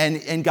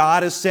 And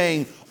God is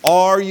saying,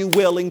 are you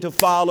willing to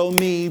follow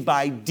me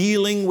by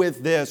dealing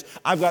with this?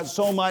 I've got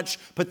so much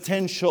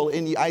potential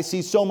in you. I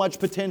see so much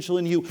potential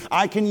in you.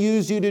 I can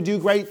use you to do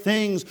great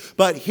things.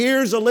 But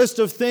here's a list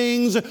of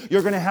things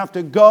you're going to have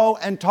to go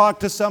and talk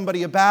to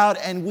somebody about.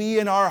 And we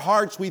in our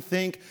hearts, we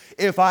think,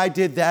 if I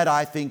did that,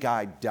 I think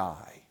I'd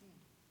die.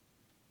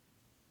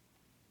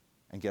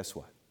 And guess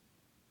what?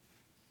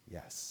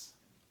 Yes,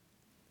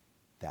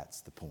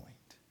 that's the point.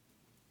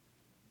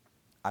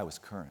 I was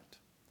current.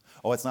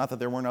 Oh, it's not that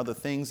there weren't other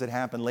things that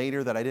happened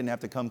later that I didn't have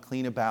to come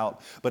clean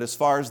about. But as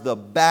far as the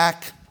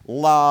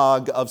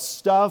backlog of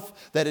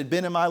stuff that had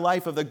been in my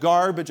life, of the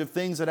garbage of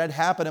things that had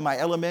happened in my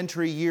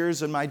elementary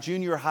years and my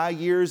junior high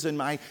years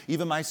and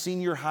even my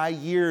senior high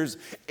years,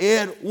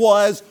 it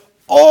was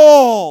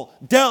all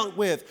dealt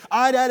with.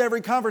 I'd had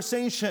every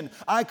conversation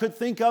I could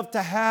think of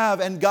to have,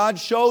 and God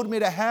showed me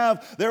to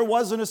have. There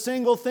wasn't a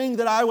single thing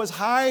that I was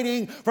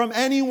hiding from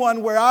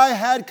anyone where I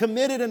had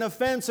committed an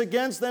offense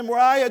against them, where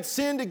I had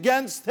sinned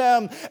against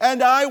them.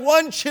 And I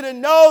want you to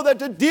know that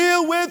to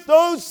deal with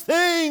those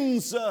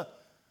things, I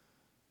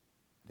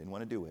didn't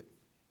want to do it,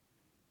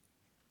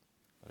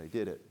 but I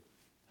did it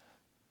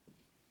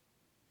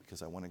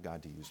because I wanted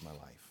God to use my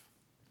life.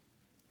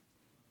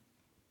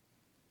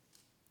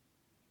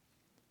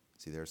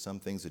 See, there are some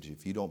things that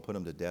if you don't put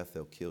them to death,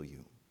 they'll kill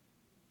you.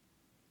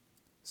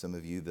 Some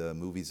of you, the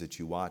movies that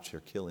you watch are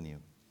killing you.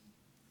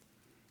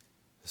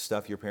 The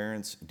stuff your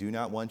parents do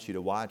not want you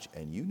to watch,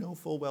 and you know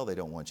full well they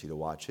don't want you to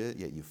watch it,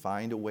 yet you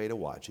find a way to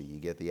watch it. You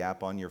get the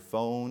app on your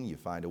phone, you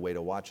find a way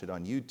to watch it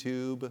on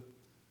YouTube,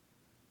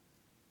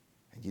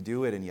 and you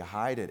do it and you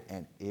hide it,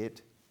 and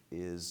it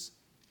is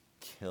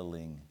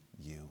killing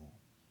you.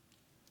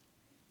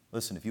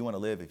 Listen, if you want to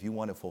live, if you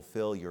want to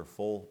fulfill your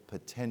full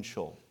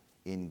potential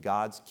in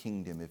God's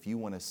kingdom, if you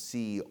want to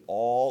see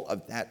all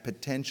of that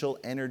potential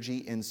energy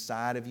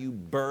inside of you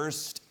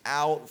burst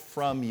out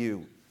from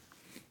you,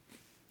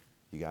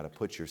 you got to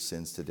put your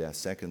sins to death.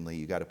 Secondly,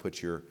 you got to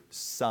put your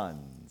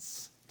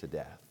sons to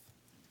death.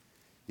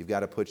 You've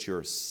got to put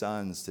your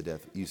sons to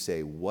death. You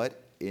say,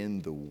 what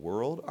in the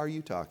world are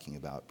you talking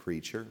about,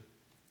 preacher?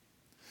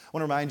 I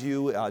want to remind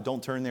you,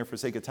 don't turn there for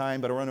sake of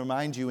time, but I want to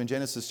remind you in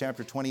Genesis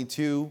chapter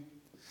 22,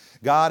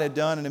 God had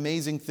done an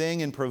amazing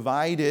thing and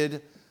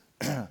provided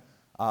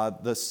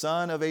the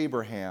son of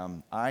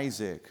Abraham,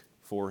 Isaac,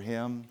 for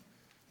him.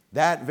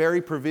 That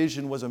very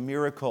provision was a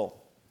miracle.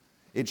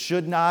 It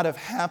should not have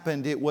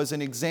happened. It was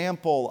an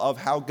example of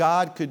how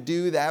God could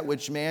do that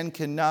which man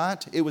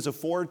cannot. It was a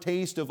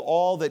foretaste of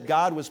all that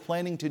God was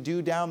planning to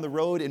do down the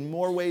road in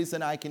more ways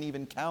than I can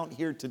even count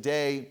here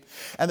today.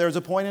 And there was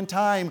a point in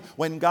time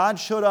when God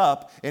showed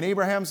up in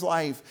Abraham's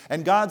life,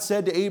 and God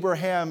said to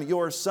Abraham,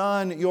 your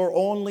son, your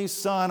only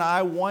son,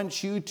 I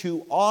want you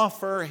to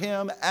offer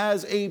him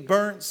as a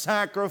burnt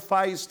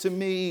sacrifice to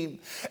me.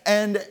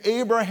 And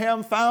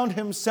Abraham found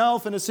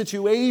himself in a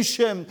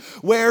situation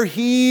where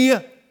he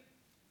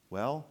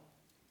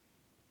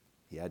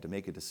had to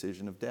make a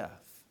decision of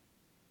death.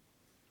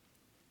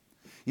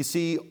 You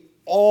see,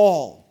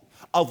 all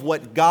of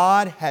what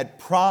God had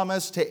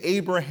promised to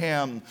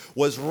Abraham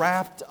was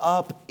wrapped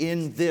up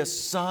in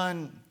this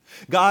son.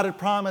 God had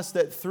promised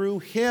that through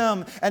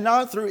him, and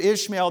not through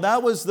Ishmael,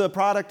 that was the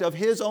product of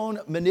his own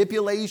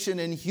manipulation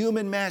and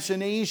human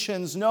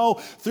machinations. No,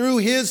 through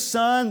his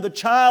son, the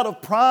child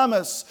of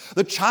promise,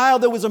 the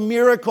child that was a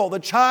miracle, the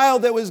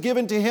child that was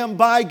given to him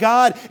by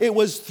God. It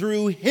was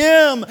through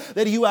him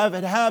that he would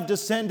have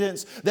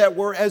descendants that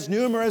were as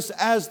numerous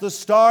as the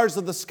stars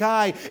of the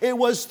sky. It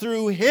was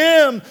through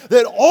him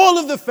that all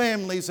of the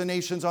families and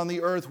nations on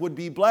the earth would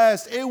be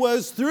blessed. It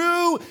was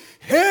through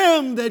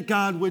him that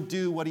God would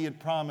do what he had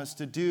promised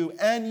to do.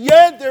 And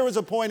yet there was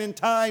a point in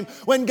time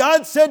when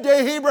God said to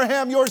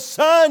Abraham, your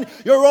son,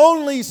 your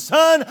only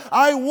son,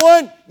 I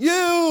want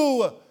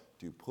you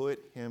to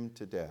put him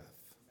to death.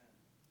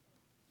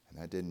 And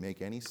that didn't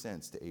make any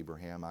sense to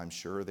Abraham, I'm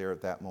sure, there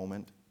at that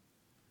moment.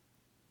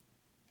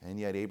 And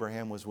yet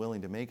Abraham was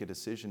willing to make a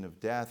decision of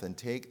death and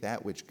take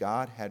that which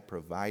God had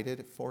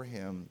provided for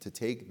him, to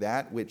take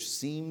that which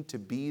seemed to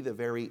be the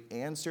very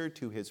answer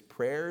to his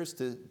prayers.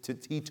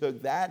 He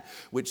took that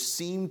which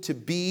seemed to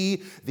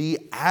be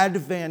the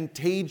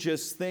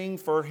advantageous thing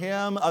for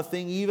him, a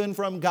thing even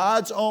from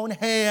God's own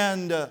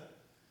hand, and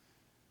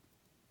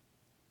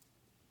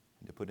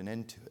to put an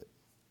end to it.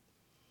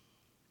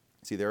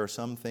 See, there are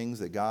some things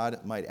that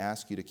God might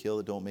ask you to kill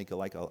that don't make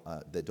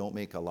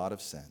a lot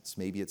of sense.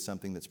 Maybe it's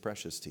something that's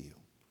precious to you.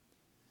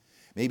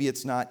 Maybe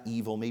it's not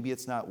evil. Maybe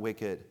it's not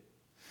wicked.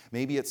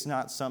 Maybe it's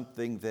not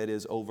something that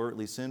is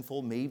overtly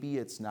sinful. Maybe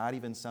it's not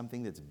even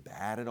something that's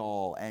bad at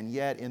all. And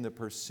yet, in the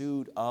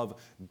pursuit of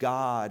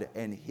God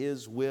and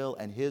His will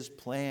and His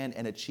plan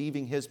and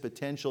achieving His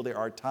potential, there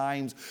are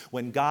times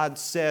when God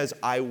says,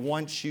 I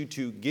want you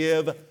to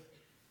give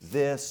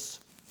this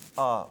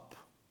up.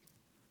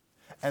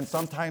 And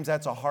sometimes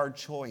that's a hard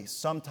choice.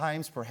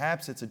 Sometimes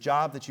perhaps it's a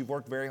job that you've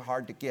worked very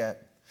hard to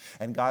get.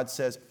 And God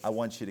says, I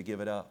want you to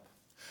give it up.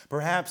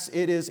 Perhaps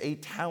it is a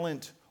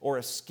talent or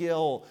a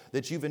skill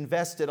that you've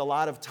invested a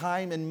lot of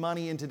time and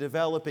money into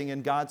developing,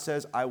 and God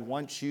says, I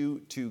want you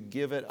to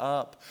give it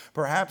up.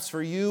 Perhaps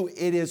for you,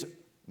 it is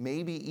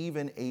maybe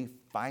even a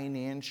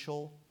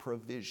financial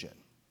provision.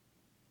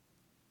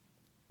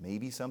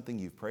 Maybe something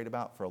you've prayed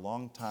about for a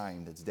long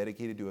time that's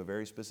dedicated to a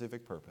very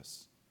specific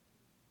purpose.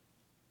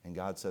 And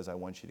God says, I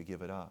want you to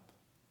give it up.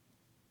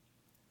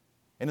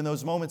 And in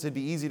those moments, it'd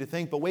be easy to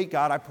think, but wait,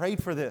 God, I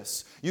prayed for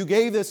this. You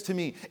gave this to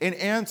me in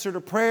answer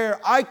to prayer.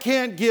 I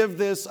can't give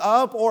this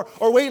up. Or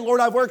wait, Lord,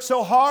 I've worked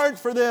so hard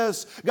for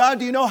this. God,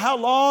 do you know how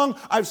long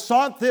I've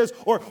sought this?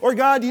 Or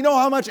God, do you know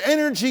how much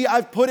energy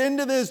I've put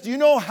into this? Do you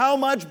know how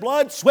much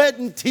blood, sweat,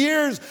 and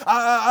tears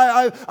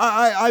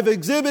I've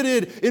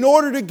exhibited in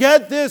order to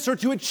get this or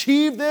to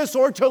achieve this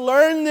or to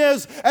learn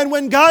this? And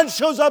when God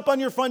shows up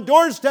on your front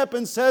doorstep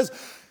and says,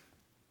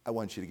 I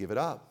want you to give it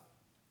up.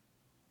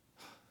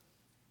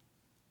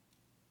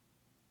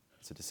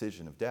 It's a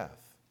decision of death.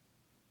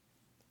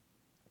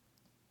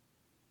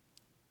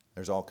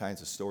 There's all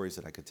kinds of stories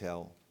that I could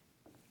tell.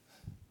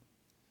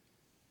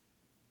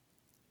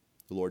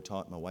 The Lord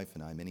taught my wife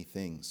and I many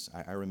things.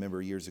 I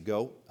remember years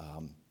ago,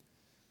 in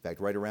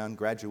fact, right around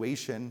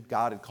graduation,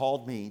 God had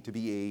called me to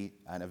be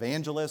an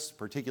evangelist,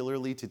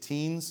 particularly to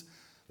teens.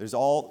 There's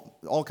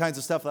all kinds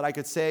of stuff that I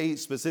could say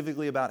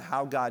specifically about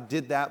how God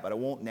did that, but I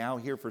won't now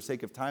here for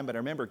sake of time. But I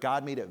remember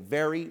God made it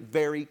very,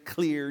 very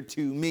clear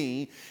to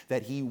me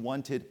that He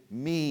wanted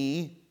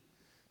me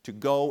to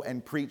go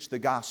and preach the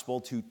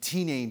gospel to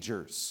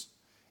teenagers.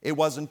 It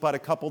wasn't but a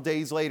couple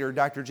days later,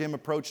 Dr. Jim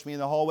approached me in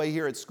the hallway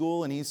here at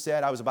school, and he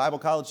said, I was a Bible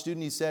college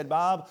student. He said,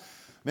 Bob,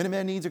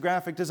 Minutemen needs a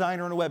graphic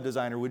designer and a web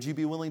designer. Would you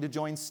be willing to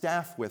join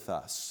staff with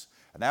us?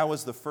 And that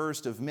was the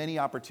first of many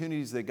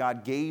opportunities that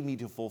God gave me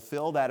to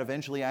fulfill that.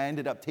 Eventually, I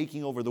ended up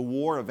taking over the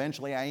war.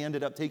 Eventually, I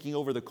ended up taking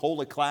over the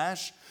Cola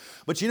Clash.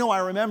 But I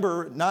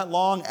remember not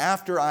long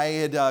after I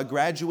had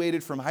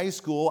graduated from high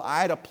school, I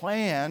had a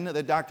plan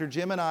that Dr.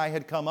 Jim and I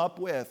had come up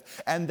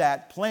with. And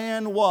that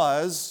plan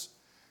was,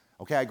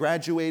 I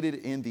graduated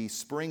in the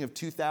spring of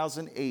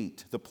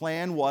 2008. The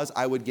plan was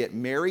I would get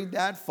married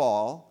that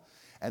fall.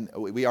 And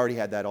we already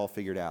had that all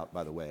figured out,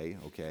 by the way,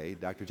 okay?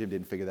 Dr. Jim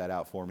didn't figure that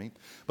out for me.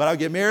 But I would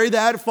get married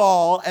that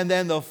fall, and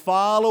then the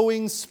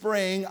following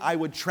spring, I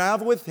would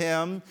travel with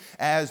him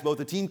as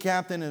both a team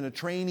captain and a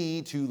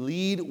trainee to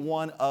lead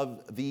one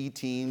of the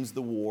teams,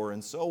 the war,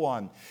 and so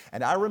on.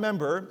 And I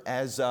remember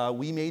as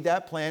we made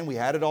that plan, we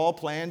had it all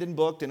planned and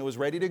booked, and it was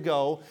ready to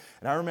go.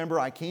 And I remember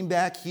I came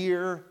back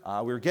here,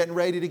 we were getting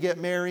ready to get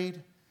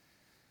married,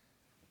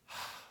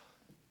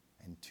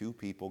 and two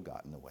people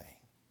got in the way.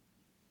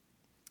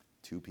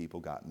 Two people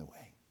got in the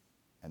way,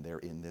 and they're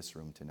in this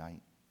room tonight.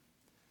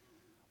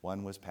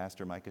 One was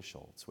Pastor Micah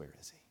Schultz. Where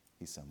is he?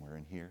 He's somewhere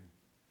in here.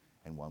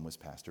 And one was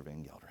Pastor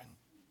Van Gelderen.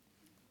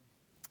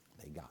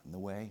 They got in the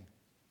way,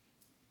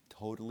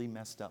 totally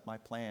messed up my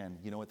plan.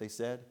 You know what they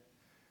said?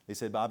 They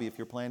said, Bobby, if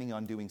you're planning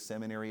on doing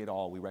seminary at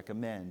all, we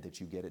recommend that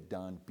you get it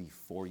done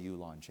before you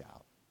launch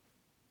out.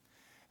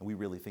 And we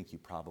really think you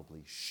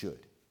probably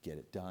should get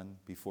it done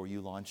before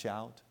you launch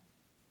out.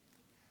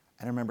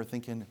 And I remember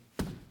thinking,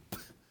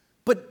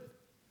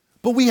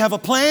 but we have a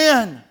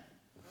plan.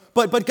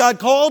 But God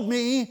called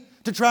me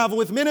to travel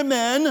with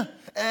Minutemen,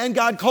 and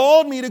God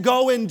called me to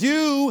go and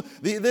do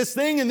this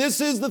thing, and this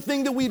is the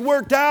thing that we'd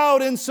worked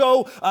out, and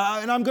so,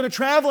 and I'm going to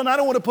travel, and I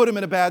don't want to put him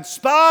in a bad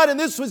spot, and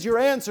this was your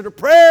answer to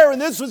prayer, and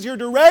this was your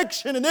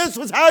direction, and this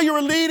was how you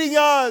were leading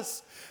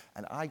us.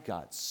 And I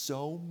got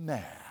so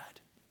mad.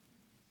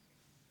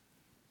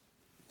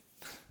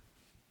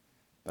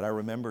 But I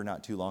remember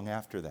not too long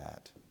after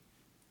that,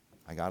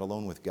 I got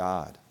alone with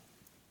God.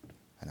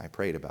 And I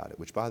prayed about it,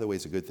 which, by the way,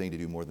 is a good thing to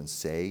do more than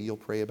say you'll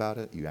pray about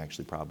it. You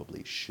actually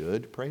probably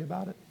should pray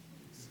about it.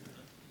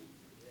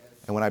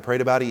 And when I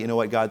prayed about it, you know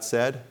what God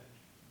said?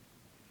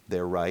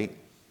 They're right.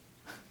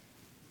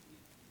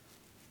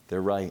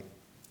 They're right. And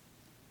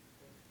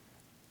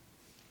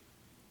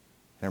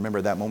I remember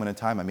at that moment in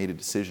time, I made a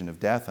decision of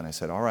death, and I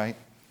said, all right,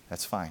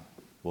 that's fine.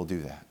 We'll do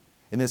that.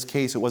 In this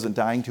case, it wasn't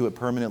dying to it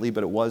permanently,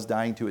 but it was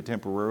dying to it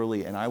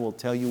temporarily. And I will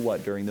tell you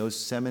what, during those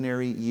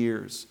seminary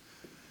years,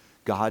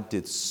 God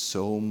did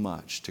so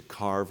much to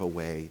carve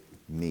away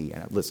me.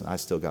 And listen, I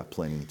still got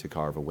plenty to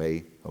carve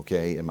away,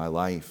 in my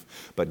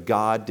life. But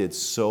God did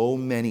so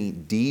many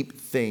deep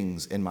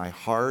things in my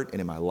heart and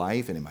in my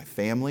life and in my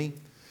family.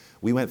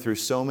 We went through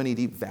so many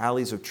deep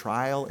valleys of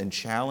trial and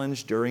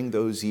challenge during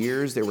those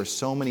years. There were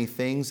so many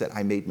things that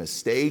I made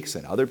mistakes,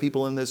 and other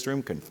people in this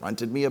room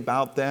confronted me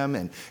about them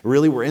and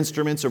really were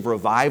instruments of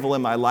revival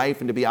in my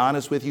life. And to be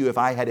honest with you, if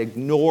I had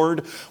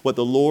ignored what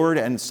the Lord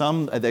and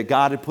some that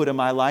God had put in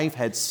my life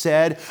had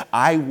said,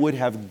 I would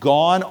have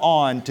gone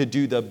on to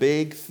do the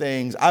big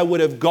things. I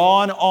would have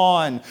gone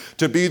on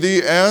to be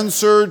the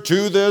answer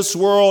to this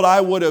world. I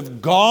would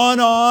have gone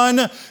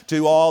on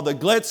to all the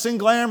glitz and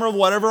glamour of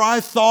whatever I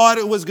thought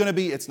it was going to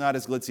be. It's not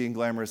as glitzy and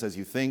glamorous as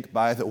you think,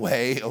 by the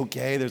way,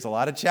 There's a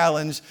lot of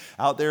challenge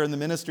out there in the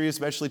ministry,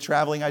 especially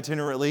traveling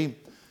itinerantly.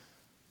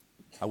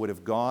 I would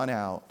have gone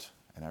out,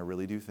 and I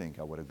really do think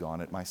I would have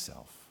gone it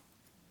myself.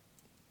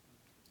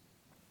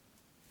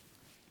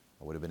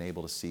 I would have been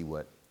able to see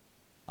what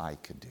I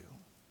could do,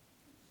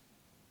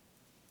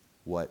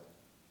 what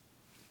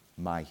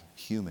my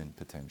human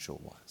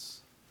potential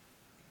was.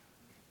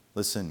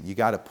 Listen, you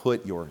got to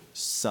put your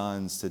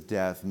sons to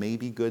death.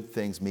 Maybe good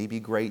things, maybe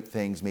great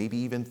things, maybe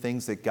even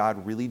things that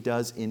God really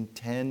does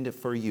intend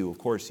for you. Of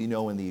course, you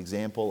know in the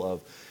example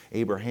of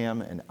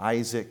Abraham and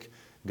Isaac,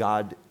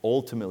 God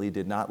ultimately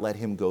did not let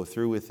him go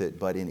through with it,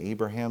 but in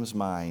Abraham's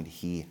mind,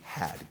 he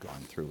had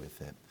gone through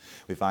with it.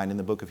 We find in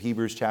the book of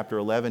Hebrews chapter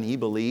 11,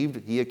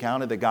 he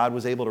accounted that God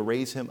was able to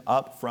raise him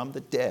up from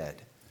the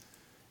dead.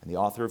 And the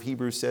author of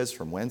Hebrews says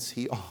from whence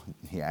he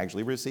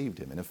actually received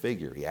him in a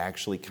figure. He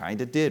actually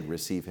kind of did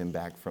receive him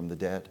back from the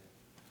dead.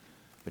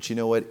 But you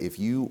know what? If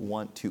you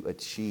want to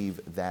achieve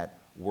that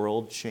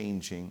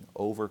world-changing,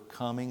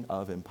 overcoming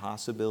of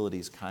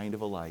impossibilities kind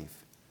of a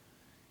life,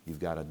 you've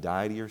got to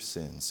die to your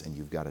sins and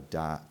you've got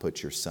to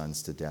put your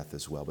sons to death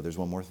as well. But there's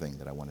one more thing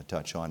that I want to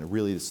touch on. And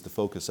really, it's the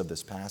focus of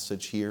this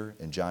passage here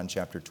in John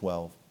chapter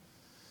 12.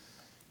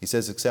 He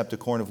says, except a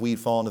corn of wheat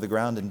fall into the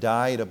ground and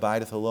die, it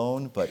abideth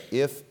alone. But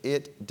if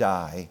it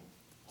die,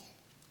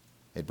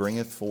 it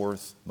bringeth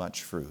forth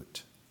much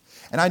fruit.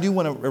 And I do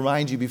want to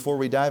remind you before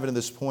we dive into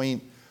this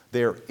point,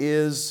 there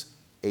is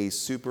a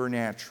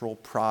supernatural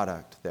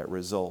product that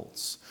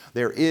results.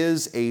 There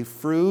is a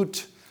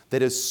fruit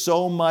that is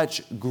so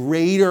much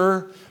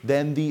greater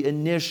than the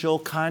initial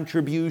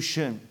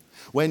contribution.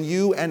 When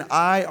you and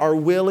I are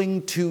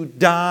willing to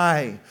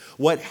die,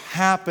 what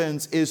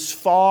happens is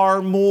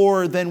far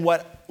more than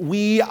what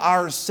we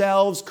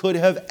ourselves could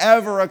have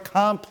ever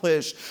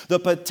accomplished. The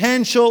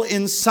potential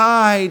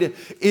inside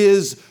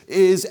is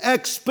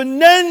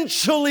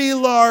exponentially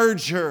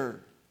larger.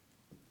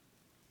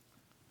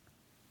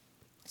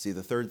 See,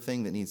 the third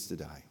thing that needs to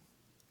die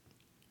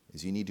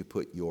is you need to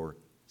put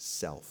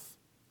yourself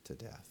to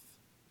death.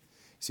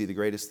 See, the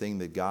greatest thing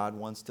that God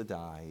wants to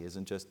die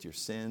isn't just your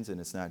sins and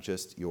it's not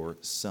just your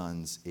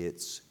sons,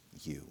 it's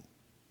you.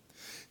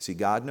 See,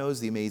 God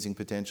knows the amazing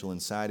potential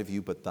inside of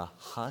you, but the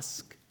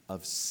husk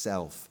of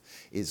self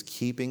is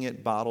keeping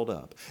it bottled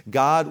up.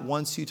 God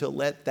wants you to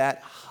let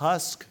that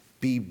husk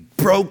be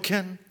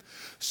broken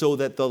so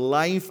that the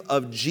life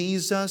of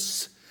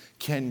Jesus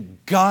can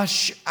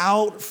gush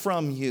out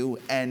from you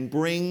and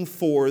bring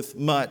forth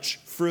much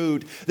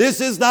fruit.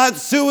 This is not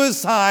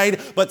suicide,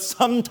 but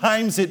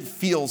sometimes it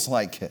feels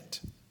like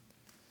it.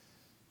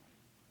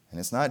 And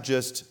it's not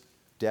just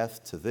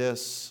death to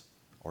this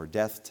or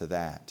death to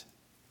that.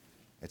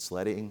 It's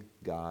letting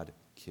God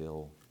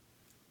kill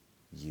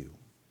you.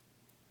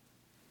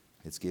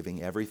 It's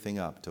giving everything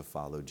up to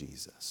follow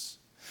Jesus.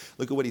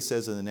 Look at what he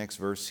says in the next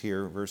verse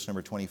here, verse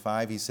number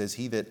 25. He says,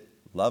 he that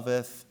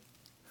loveth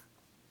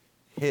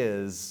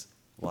his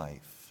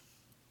life.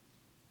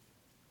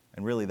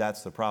 And really,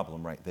 that's the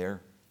problem right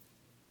there.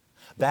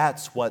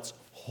 That's what's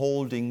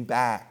holding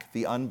back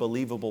the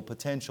unbelievable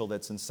potential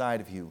that's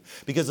inside of you.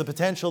 Because the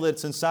potential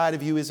that's inside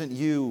of you isn't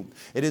you.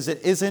 It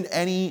isn't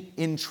any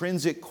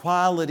intrinsic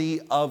quality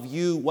of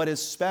you. What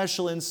is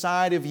special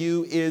inside of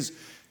you is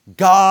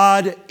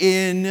God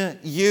in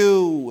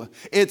you.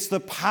 It's the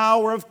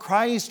power of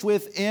Christ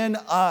within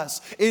us.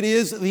 It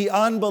is the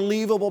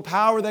unbelievable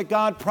power that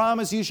God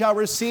promised you shall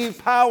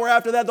receive power.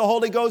 After that, the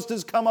Holy Ghost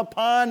has come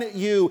upon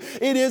you.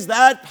 It is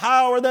that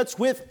power that's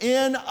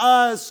within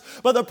us.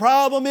 But the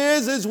problem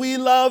is we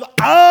love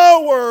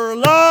our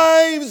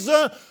lives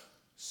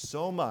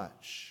so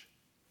much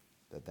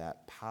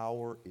that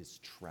power is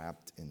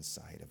trapped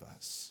inside of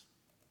us.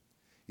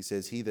 He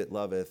says, he that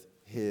loveth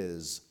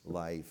his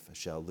life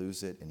shall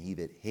lose it, and he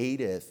that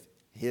hateth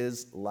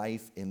his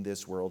life in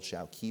this world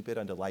shall keep it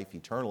unto life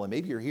eternal. And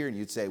maybe you're here and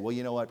you'd say, well,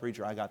 you know what,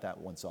 preacher, I got that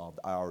one solved.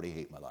 I already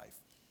hate my life.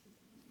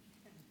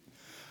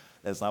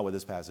 That's not what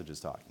this passage is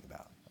talking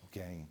about,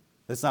 okay?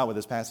 That's not what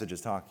this passage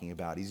is talking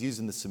about. He's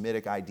using the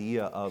Semitic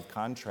idea of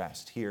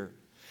contrast here.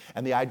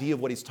 And the idea of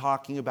what he's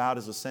talking about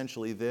is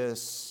essentially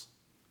this: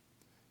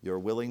 your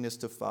willingness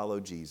to follow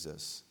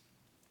Jesus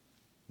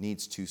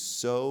needs to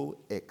so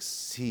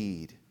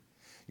exceed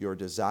your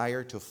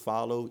desire to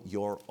follow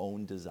your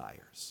own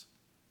desires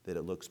that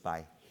it looks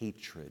like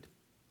hatred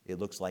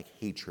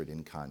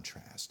in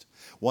contrast.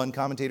 One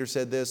commentator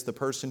said this: the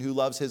person who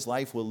loves his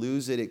life will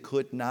lose it. It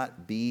could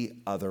not be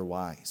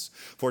otherwise.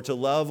 For to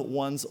love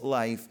one's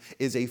life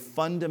is a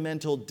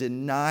fundamental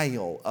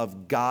denial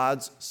of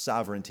God's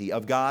sovereignty,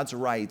 of God's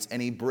rights,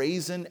 and a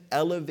brazen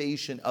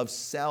elevation of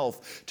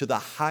self to the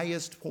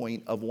highest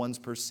point of one's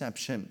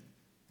perception,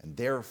 and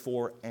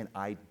therefore an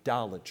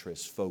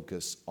idolatrous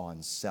focus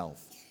on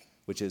self,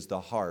 which is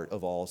the heart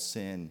of all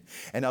sin.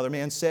 Another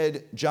man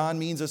said, John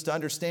means us to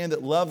understand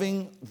that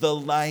loving the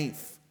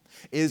life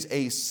is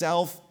a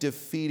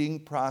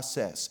self-defeating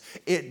process.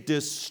 It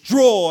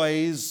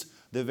destroys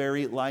the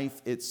very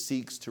life it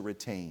seeks to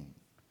retain.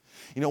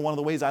 You know, one of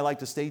the ways I like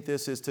to state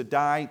this is to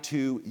die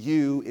to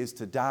you is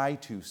to die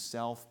to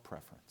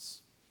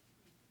self-preference.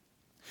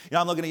 You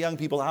know, I'm looking at young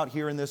people out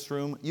here in this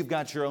room. You've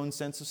got your own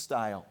sense of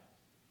style.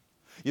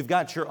 You've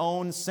got your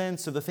own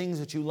sense of the things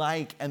that you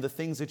like and the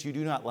things that you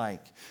do not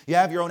like. You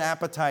have your own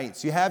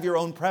appetites. You have your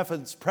own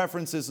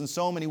preferences in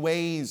so many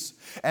ways.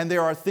 And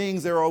there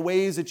are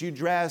ways that you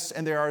dress,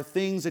 and there are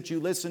things that you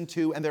listen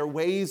to, and there are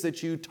ways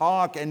that you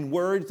talk and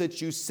words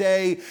that you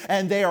say,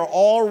 and they are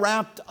all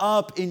wrapped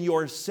up in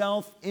your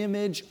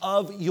self-image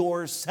of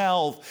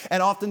yourself.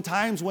 And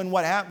oftentimes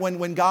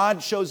when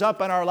God shows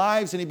up in our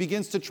lives and He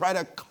begins to try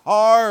to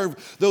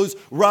carve those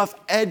rough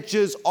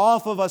edges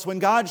off of us, when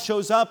God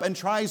shows up and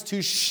tries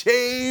to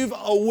shave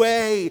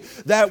away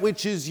that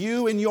which is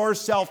you and your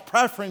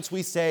self-preference,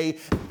 we say,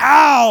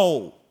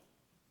 ow!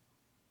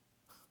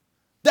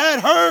 That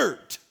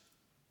hurt!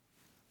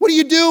 What are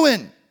you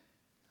doing?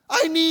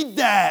 I need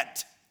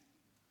that!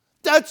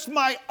 That's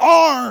my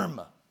arm!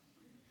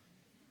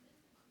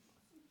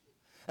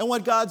 And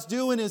what God's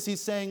doing is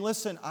He's saying,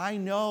 listen, I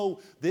know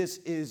this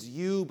is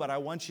you, but I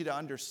want you to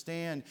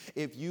understand,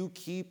 if you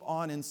keep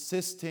on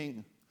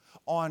insisting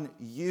on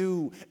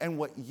you and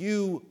what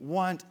you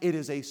want, it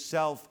is a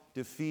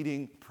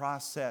self-defeating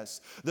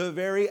process. The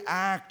very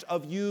act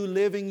of you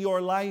living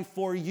your life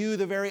for you,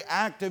 the very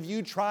act of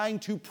you trying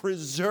to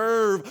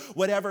preserve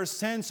whatever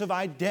sense of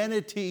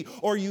identity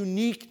or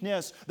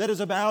uniqueness that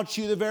is about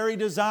you, the very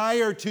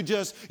desire to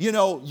just,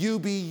 you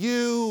be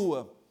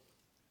you,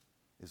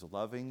 is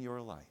loving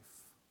your life.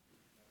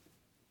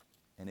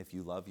 And if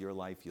you love your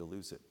life, you'll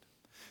lose it.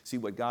 See,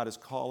 what God is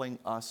calling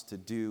us to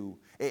do,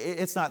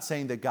 it's not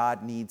saying that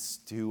God needs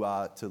to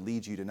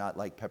lead you to not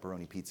like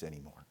pepperoni pizza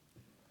anymore.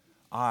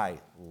 I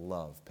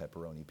love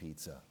pepperoni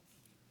pizza.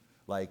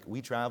 Like,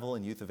 we travel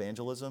in youth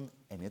evangelism,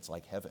 and it's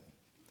like heaven.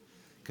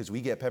 Because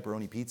we get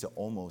pepperoni pizza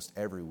almost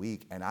every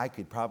week, and I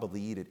could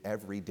probably eat it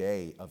every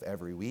day of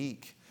every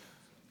week.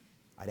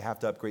 I'd have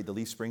to upgrade the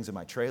leaf springs in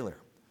my trailer,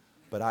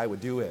 but I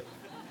would do it.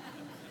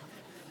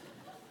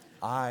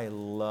 I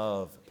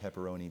love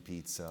pepperoni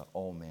pizza.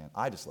 Oh man,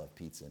 I just love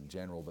pizza in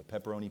general, but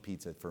pepperoni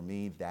pizza, for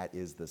me, that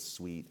is the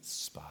sweet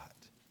spot.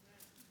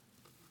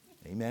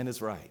 Amen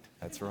is right.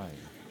 That's right.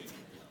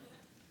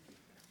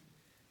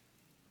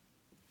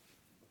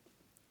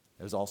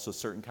 There's also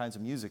certain kinds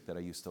of music that I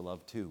used to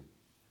love too.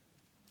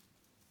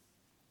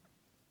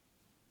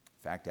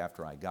 In fact,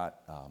 after I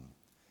got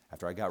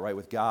right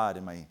with God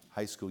in my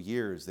high school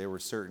years, there were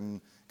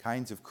certain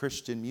kinds of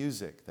Christian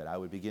music that I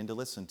would begin to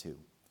listen to.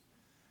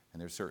 And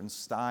there's certain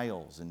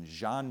styles and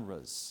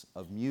genres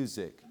of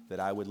music that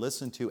I would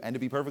listen to. And to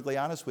be perfectly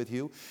honest with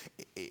you,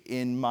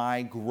 in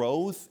my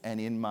growth and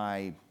in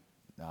my,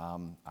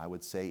 I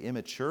would say,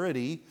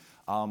 immaturity,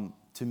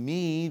 to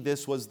me,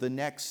 this was the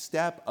next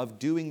step of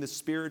doing the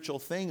spiritual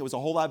thing. It was a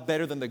whole lot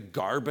better than the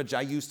garbage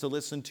I used to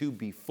listen to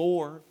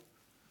before.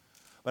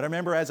 But I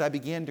remember as I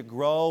began to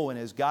grow and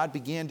as God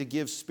began to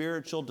give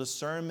spiritual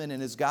discernment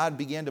and as God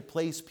began to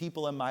place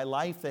people in my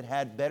life that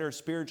had better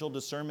spiritual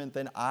discernment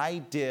than I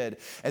did,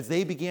 as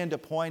they began to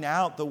point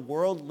out the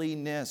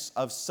worldliness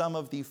of some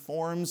of the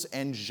forms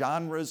and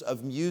genres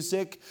of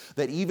music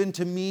that even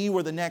to me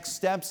were the next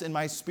steps in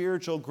my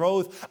spiritual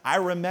growth, I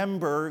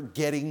remember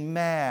getting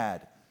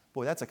mad.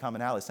 Boy, that's a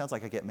commonality. It sounds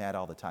like I get mad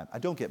all the time. I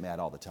don't get mad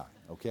all the time,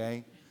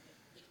 okay?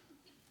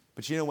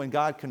 But when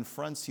God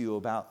confronts you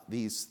about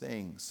these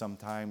things,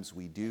 sometimes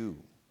we do.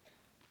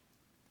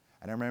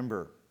 And I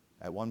remember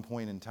at one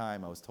point in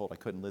time, I was told I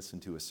couldn't listen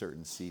to a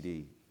certain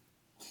CD.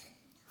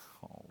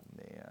 Oh,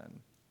 man.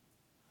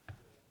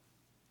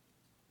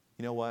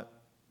 You know what?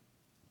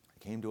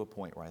 I came to a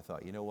point where I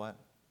thought, you know what?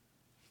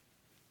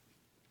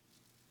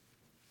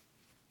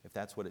 If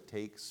that's what it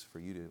takes for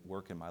you to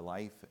work in my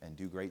life and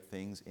do great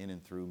things in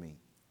and through me,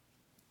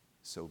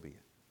 so be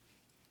it.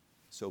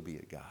 So be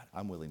it, God.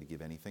 I'm willing to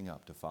give anything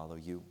up to follow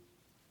you.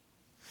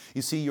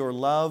 You see, your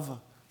love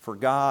for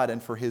God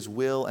and for His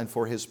will and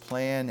for His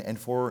plan and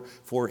for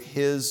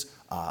His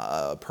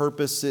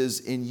purposes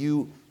in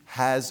you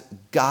has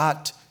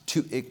got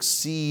to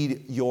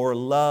exceed your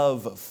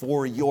love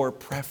for your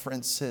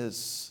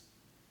preferences.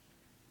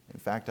 In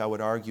fact, I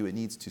would argue it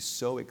needs to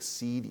so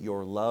exceed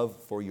your love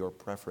for your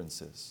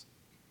preferences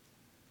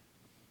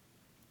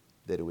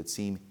that it would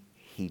seem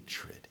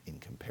hatred in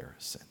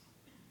comparison.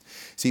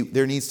 See,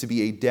 there needs to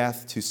be a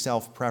death to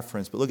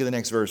self-preference. But look at the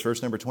next verse,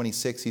 verse number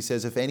 26. He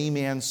says, if any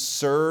man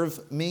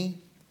serve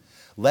me,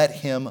 let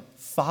him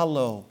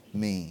follow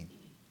me.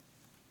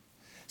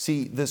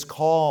 See, this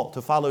call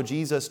to follow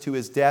Jesus to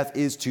His death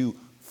is to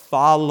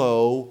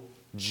follow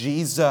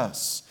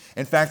Jesus.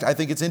 In fact, I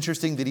think it's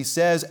interesting that He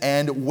says,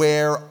 and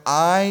where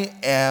I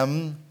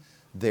am,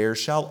 there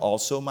shall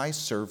also my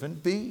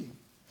servant be.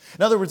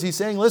 In other words, He's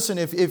saying, listen,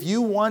 if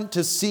you want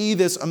to see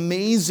this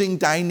amazing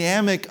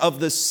dynamic of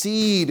the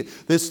seed,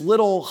 this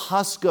little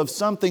husk of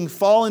something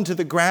fall into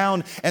the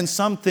ground and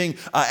something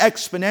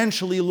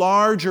exponentially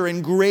larger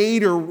and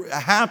greater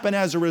happen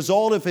as a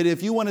result of it,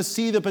 if you want to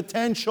see the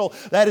potential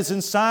that is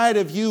inside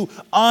of you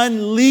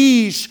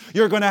unleash,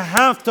 you're going to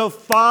have to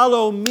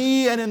follow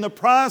me. And in the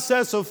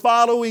process of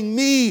following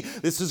me,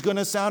 this is going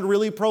to sound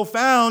really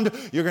profound,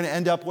 you're going to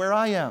end up where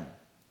I am.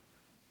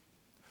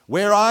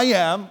 Where I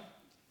am,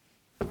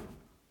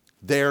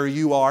 there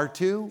you are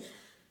too.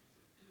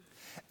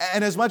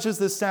 And as much as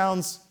this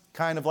sounds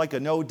kind of like a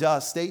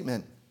no-duh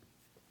statement,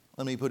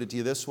 let me put it to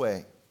you this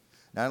way.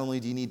 Not only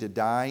do you need to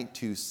die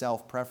to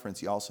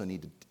self-preference, you also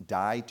need to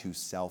die to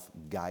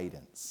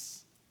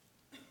self-guidance.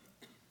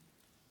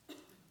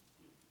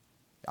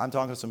 I'm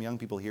talking to some young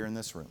people here in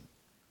this room.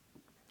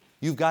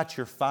 You've got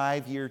your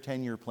 5-year,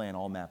 10-year plan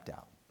all mapped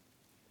out.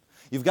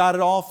 You've got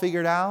it all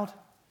figured out.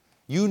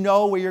 You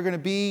know where you're going to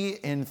be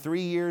in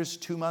 3 years,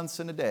 2 months,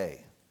 and a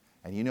day.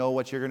 And you know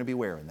what you're going to be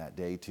wearing that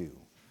day, too.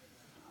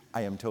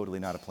 I am totally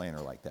not a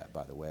planner like that,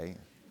 by the way.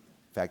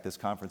 In fact, this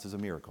conference is a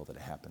miracle that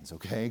it happens,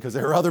 okay? Because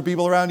there are other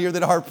people around here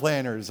that are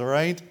planners, all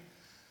right?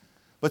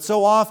 But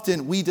so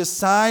often we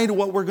decide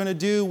what we're going to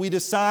do. We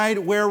decide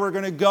where we're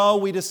going to go.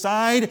 We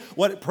decide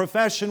what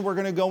profession we're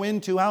going to go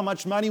into, how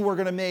much money we're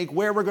going to make,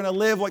 where we're going to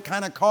live, what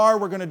kind of car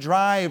we're going to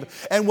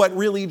drive. And what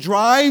really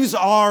drives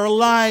our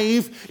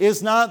life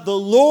is not the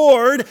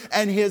Lord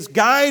and His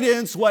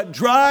guidance. What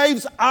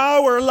drives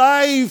our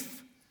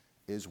life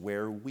is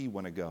where we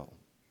want to go.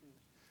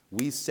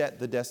 We set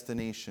the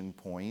destination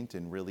point,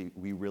 and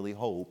we really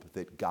hope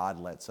that God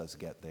lets us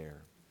get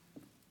there.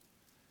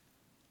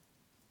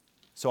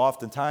 So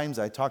oftentimes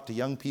I talk to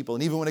young people,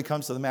 and even when it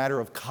comes to the matter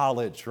of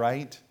college,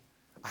 right?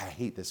 I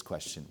hate this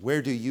question.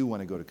 Where do you want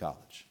to go to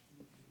college?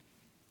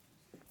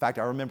 In fact,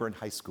 I remember in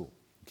high school.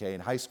 Okay,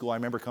 in high school, I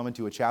remember coming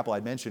to a chapel. I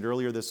mentioned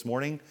earlier this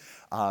morning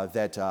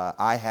that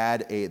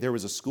there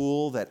was a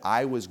school that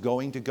I was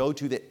going to go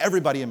to that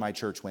everybody in my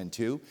church went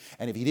to.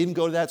 And if you didn't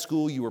go to that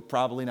school, you were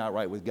probably not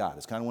right with God.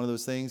 It's kind of one of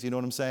those things, you know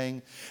what I'm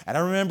saying? And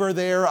I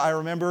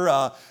remember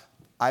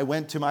I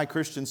went to my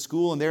Christian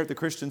school, and there at the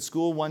Christian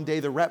school, one day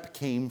the rep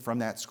came from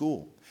that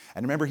school.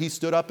 And remember, he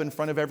stood up in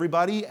front of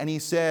everybody, and he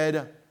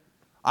said,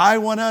 I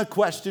want a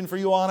question for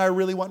you all, and I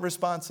really want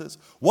responses.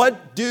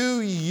 What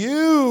do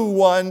you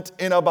want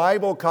in a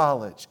Bible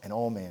college? And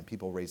oh man,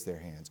 people raised their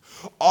hands.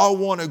 I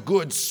want a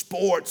good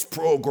sports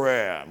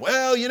program.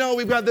 Well,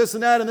 we've got this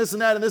and that and this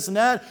and that and this and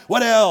that.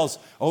 What else?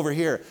 Over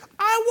here,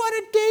 I want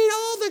to date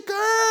all the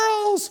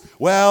girls.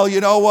 Well,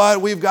 you know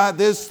what? We've got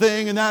this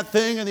thing and that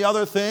thing and the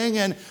other thing,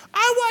 and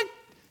I want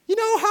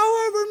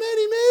however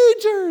many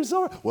majors.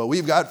 Well,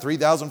 we've got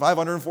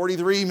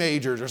 3,543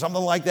 majors or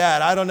something like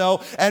that. I don't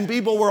know. And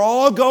people were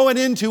all going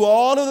into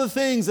all of the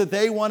things that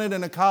they wanted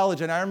in a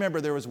college. And I remember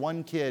there was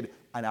one kid,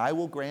 and I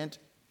will grant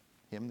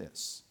him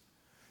this.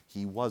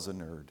 He was a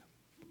nerd.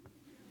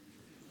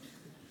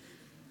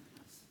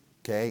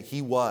 Okay,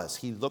 he was.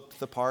 He looked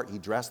the part. He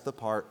dressed the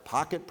part.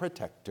 Pocket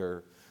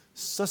protector,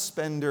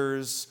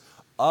 suspenders,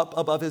 up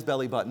above his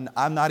belly button.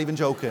 I'm not even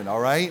joking,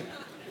 all right?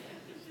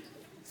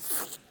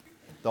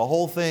 The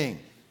whole thing.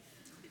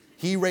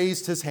 He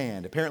raised his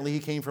hand. Apparently he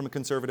came from a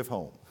conservative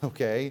home,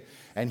 okay?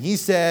 And he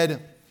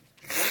said,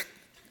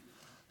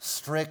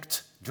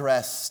 strict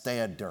dress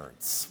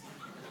standards.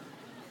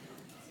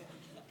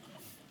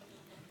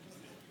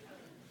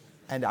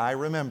 And I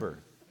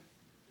remember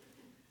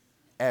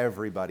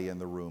everybody in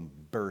the room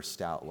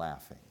burst out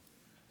laughing.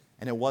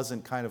 And it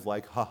wasn't kind of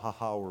like, ha, ha,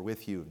 ha, we're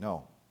with you.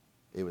 No,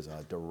 it was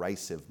a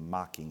derisive,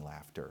 mocking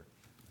laughter,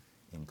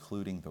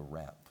 including the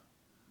rep.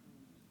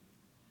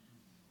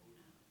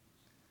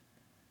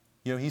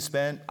 He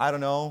spent,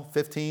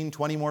 15,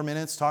 20 more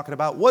minutes talking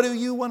about what do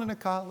you want in a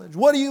college?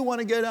 What do you want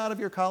to get out of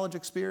your college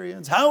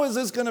experience? How is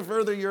this going to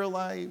further your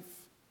life?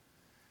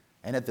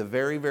 And at the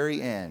very,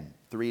 very end,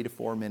 3 to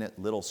 4 minute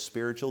little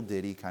spiritual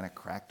ditty kind of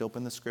cracked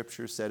open the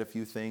scriptures, said a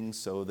few things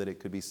so that it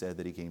could be said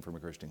that he came from a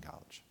Christian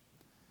college.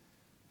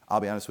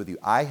 I'll be honest with you,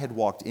 I had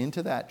walked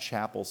into that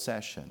chapel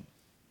session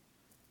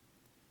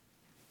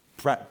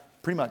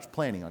pretty much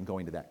planning on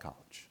going to that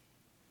college.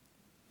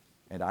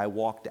 And I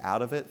walked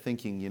out of it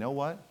thinking, you know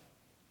what?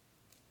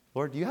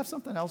 Lord, do you have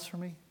something else for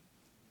me?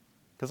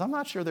 Because I'm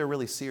not sure they're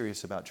really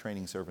serious about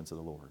training servants of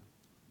the Lord.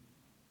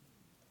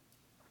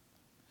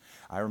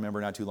 I remember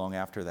not too long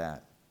after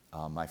that,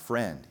 my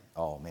friend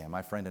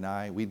and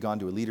I, we'd gone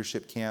to a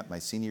leadership camp my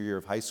senior year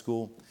of high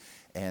school.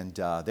 And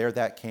there at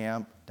that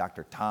camp,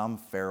 Dr. Tom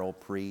Farrell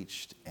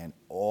preached, and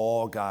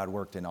God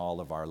worked in all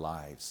of our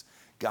lives.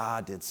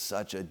 God did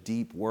such a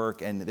deep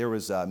work, and there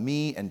was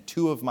me and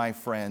 2 of my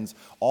friends,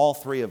 all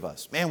 3 of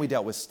us. Man, we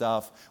dealt with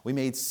stuff. We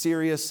made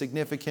serious,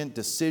 significant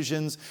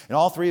decisions, and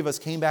all 3 of us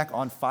came back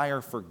on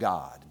fire for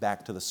God,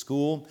 back to the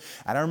school.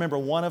 And I remember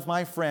one of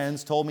my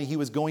friends told me he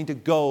was going to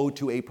go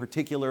to a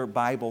particular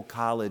Bible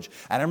college.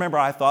 And I remember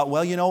I thought,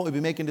 well, we'd be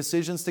making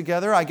decisions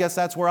together. I guess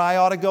that's where I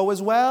ought to go as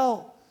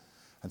well.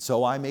 And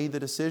so I made the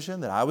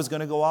decision that I was going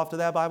to go off to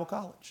that Bible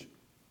college.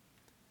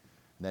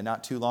 And then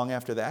not too long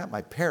after that,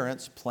 my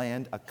parents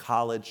planned a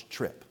college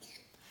trip.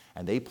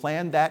 And they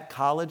planned that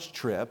college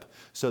trip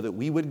so that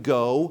we would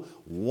go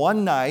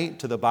one night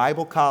to the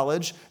Bible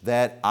college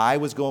that I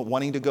was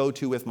wanting to go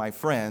to with my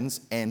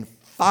friends, and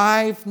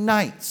 5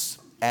 nights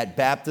at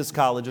Baptist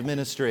College of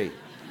Ministry.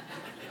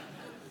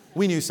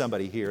 We knew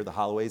somebody here, the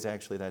Holloways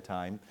actually, that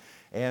time.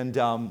 And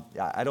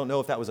I don't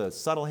know if that was a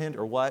subtle hint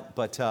or what,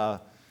 but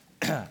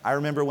I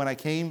remember when I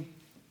came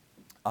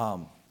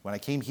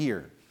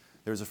here,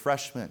 there was a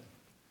freshman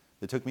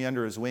that took me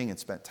under his wing and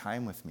spent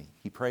time with me.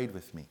 He prayed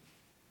with me.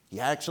 He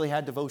actually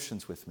had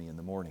devotions with me in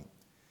the morning.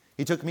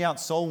 He took me out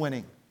soul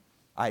winning.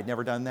 I had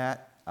never done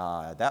that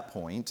at that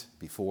point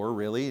before,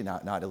 really,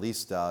 not at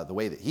least the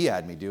way that he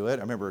had me do it.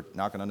 I remember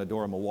knocking on the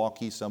door in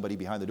Milwaukee, somebody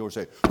behind the door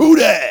saying, "Who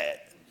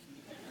dat?"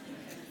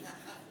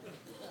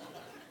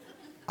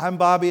 I'm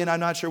Bobby, and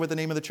I'm not sure what the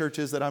name of the church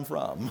is that I'm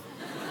from.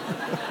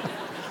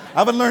 I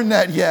haven't learned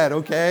that yet,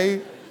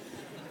 okay?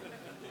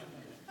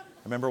 I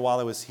remember while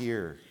I was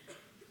here,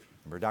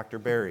 Dr.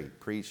 Barry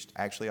preached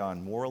actually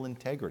on moral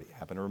integrity. I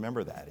happen to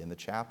remember that in the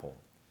chapel.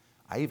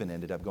 I even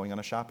ended up going on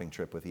a shopping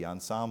trip with the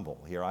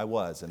ensemble. Here I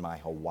was in my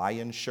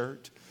Hawaiian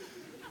shirt,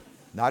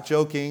 not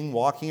joking,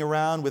 walking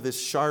around with this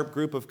sharp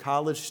group of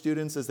college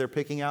students as they're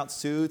picking out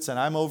suits, and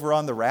I'm over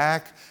on the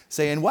rack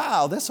saying,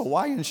 "Wow, this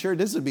Hawaiian shirt,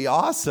 this would be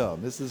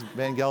awesome." This is,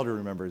 Van Gelder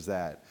remembers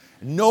that.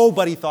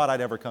 Nobody thought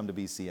I'd ever come to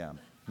BCM.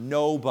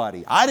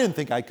 Nobody. I didn't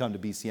think I'd come to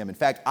BCM. In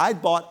fact, I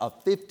bought a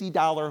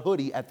 $50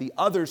 hoodie at the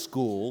other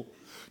school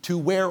to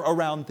wear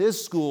around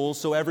this school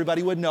so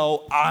everybody would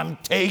know I'm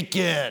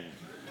taken.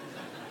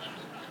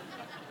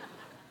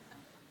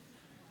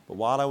 But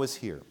while I was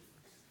here,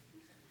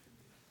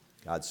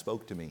 God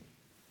spoke to me.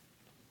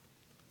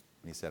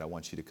 And He said, "I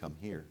want you to come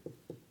here."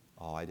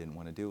 Oh, I didn't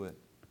want to do it.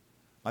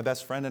 My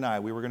best friend and I,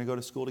 we were going to go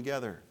to school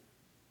together.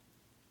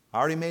 I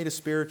already made a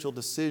spiritual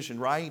decision,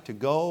 right? To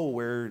go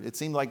where it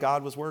seemed like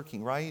God was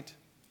working, right?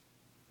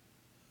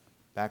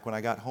 Back when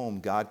I got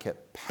home, God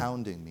kept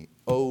pounding me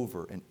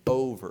over and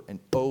over and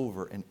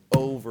over and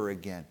over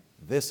again.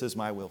 This is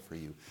my will for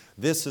you.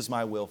 This is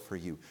my will for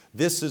you.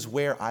 This is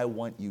where I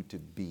want you to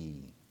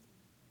be.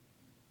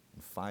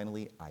 And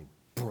finally, I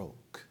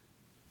broke.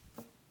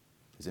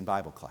 It was in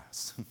Bible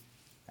class.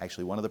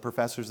 Actually, one of the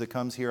professors that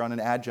comes here on an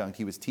adjunct,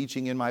 he was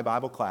teaching in my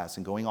Bible class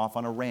and going off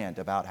on a rant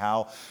about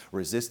how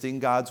resisting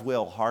God's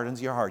will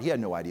hardens your heart. He had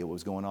no idea what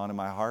was going on in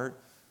my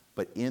heart.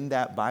 But in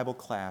that Bible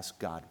class,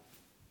 God,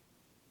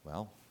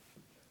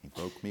 He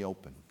broke me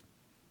open.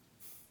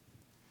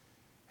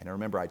 And I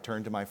remember I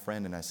turned to my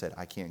friend and I said,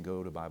 "I can't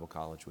go to Bible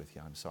college with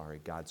you. I'm sorry.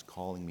 God's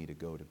calling me to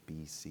go to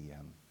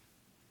BCM."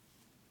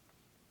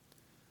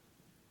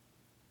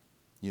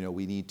 You know,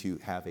 we need to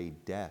have a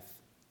death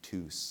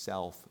to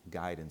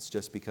self-guidance.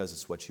 Just because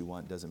it's what you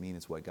want doesn't mean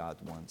it's what God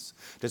wants.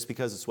 Just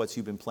because it's what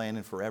you've been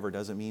planning forever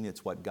doesn't mean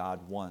it's what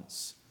God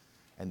wants.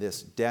 And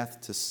this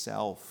death to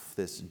self,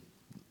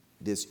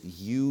 this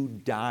you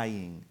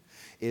dying,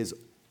 is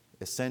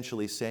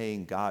essentially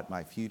saying, "God,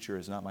 my future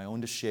is not my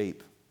own to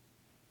shape.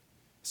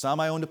 It's not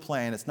my own to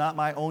plan. It's not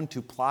my own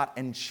to plot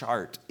and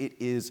chart.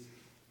 It is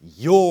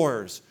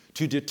yours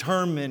to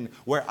determine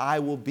where I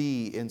will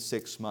be in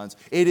 6 months.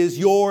 It is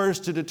yours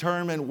to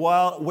determine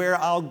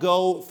where I'll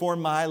go for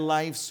my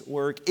life's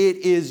work. It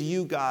is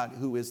you, God,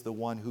 who is the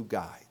one who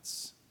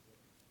guides."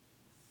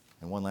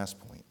 And one last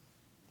point.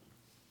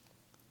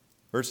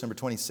 Verse number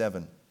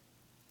 27.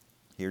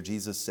 Here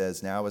Jesus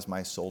says, "Now is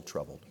my soul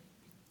troubled.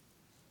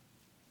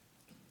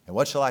 And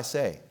what shall I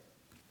say?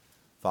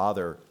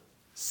 Father,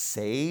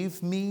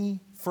 save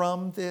me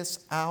from this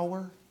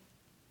hour?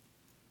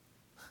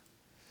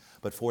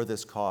 But for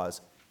this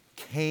cause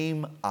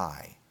came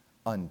I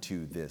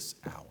unto this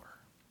hour."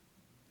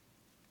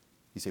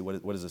 You say,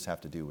 what does this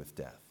have to do with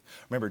death?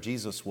 Remember,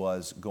 Jesus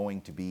was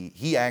going to be,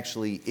 He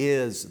actually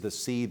is the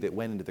seed that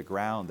went into the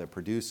ground that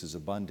produces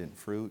abundant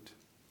fruit.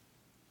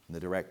 In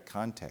the direct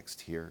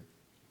context here,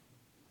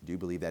 I do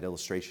believe that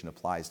illustration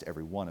applies to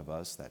every one of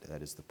us.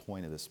 That is the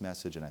point of this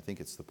message, and I think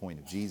it's the point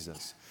of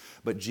Jesus.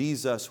 But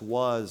Jesus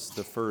was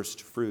the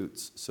first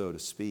fruits, so to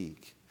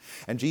speak.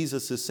 And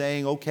Jesus is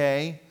saying,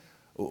 okay,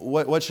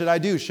 what should I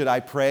do? Should I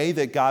pray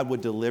that God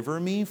would deliver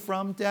me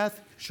from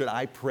death? Should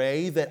I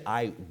pray that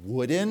I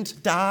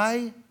wouldn't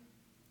die?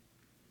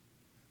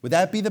 Would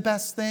that be the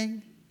best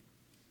thing?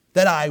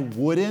 That I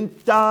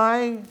wouldn't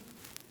die?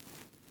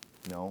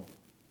 No.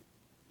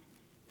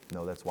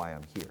 No, that's why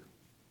I'm here.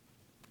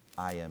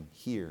 I am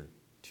here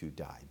to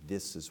die.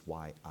 This is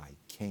why I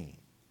came.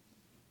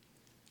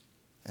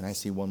 And I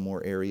see one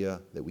more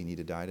area that we need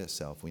to die to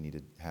self. We need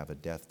to have a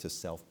death to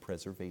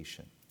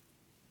self-preservation.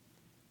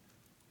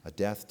 A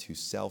death to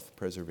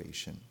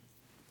self-preservation.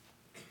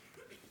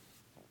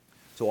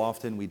 So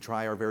often we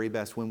try our very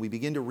best when we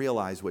begin to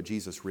realize what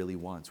Jesus really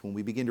wants, when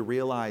we begin to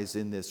realize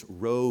in this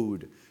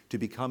road to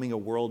becoming a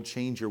world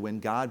changer, when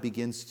God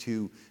begins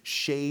to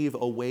shave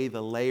away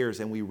the layers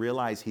and we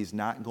realize He's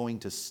not going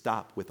to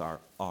stop with our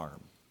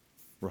arm,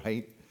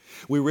 right?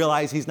 We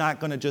realize He's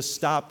not going to just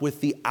stop with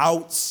the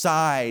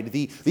outside,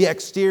 the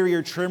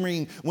exterior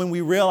trimming. When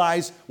we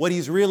realize what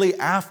He's really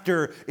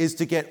after is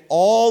to get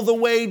all the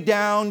way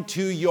down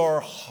to your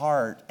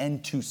heart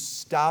and to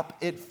stop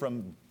it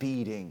from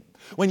beating.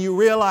 When you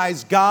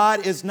realize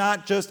God is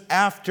not just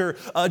after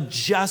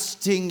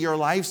adjusting your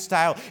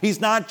lifestyle.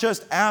 He's not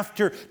just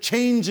after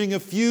changing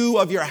a few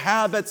of your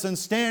habits and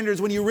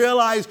standards. When you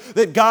realize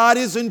that God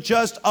isn't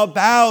just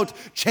about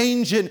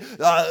changing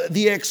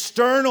the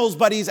externals,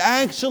 but He's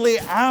actually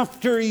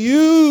after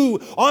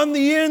you on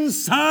the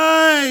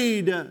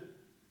inside.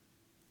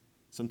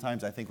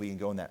 Sometimes I think we can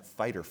go in that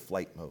fight or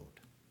flight mode.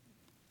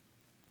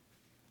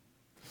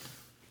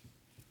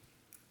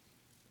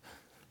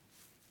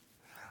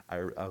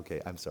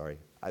 Okay, I'm sorry.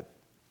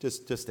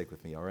 Just stick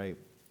with me, all right?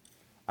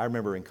 I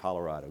remember in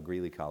Colorado,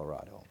 Greeley,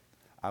 Colorado.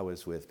 I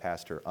was with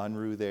Pastor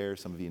Unruh there.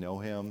 Some of you know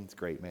him. It's a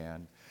great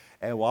man.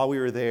 And while we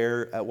were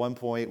there, at one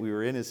point, we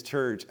were in his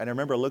church, and I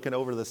remember looking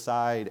over to the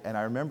side, and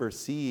I remember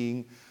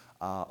seeing,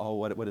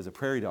 what is a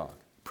prairie dog?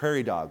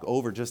 Prairie dog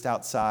over just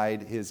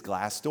outside his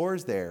glass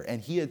doors there.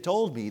 And he had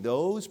told me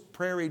those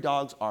prairie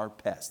dogs are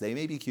pests. They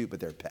may be cute, but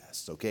they're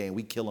pests, okay? And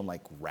we kill them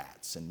like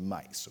rats and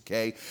mice,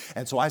 okay?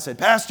 And so I said,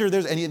 Pastor,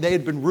 they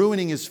had been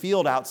ruining his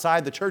field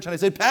outside the church. And I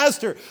said,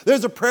 Pastor,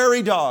 there's a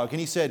prairie dog. And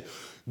he said,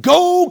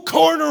 go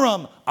corner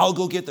him. I'll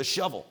go get the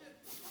shovel.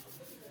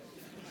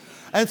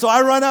 And so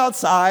I run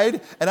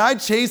outside and I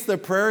chase the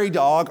prairie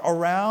dog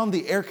around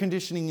the air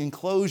conditioning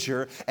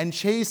enclosure and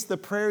chase the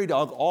prairie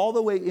dog all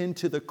the way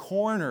into the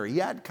corner. He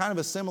had kind of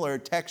a similar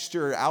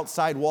texture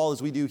outside wall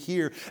as we do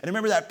here. And I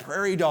remember that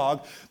prairie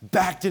dog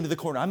backed into the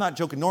corner. I'm not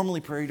joking. Normally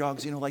prairie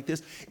dogs, like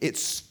this. It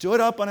stood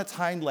up on its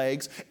hind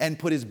legs and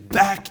put his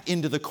back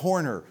into the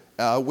corner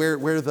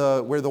where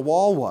the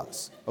wall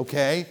was,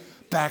 okay?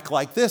 Back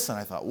like this. And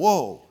I thought,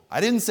 whoa,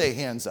 I didn't say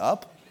hands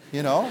up,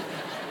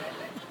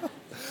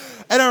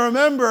 And I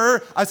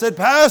remember, I said,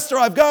 Pastor,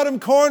 I've got him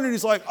cornered.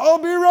 He's like, I'll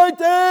be right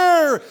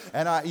there.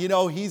 And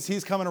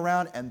he's coming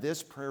around, and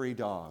this prairie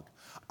dog,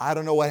 I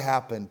don't know what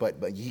happened, but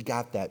he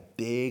got that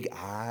big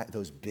eye,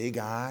 those big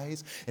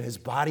eyes, and his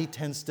body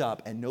tensed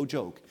up. And no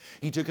joke,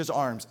 he took his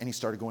arms and he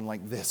started going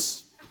like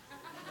this,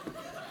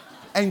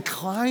 and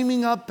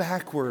climbing up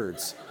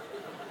backwards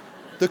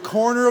the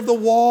corner of the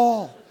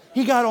wall.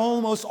 He got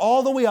almost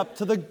all the way up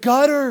to the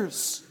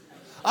gutters.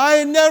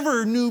 I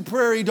never knew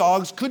prairie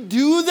dogs could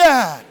do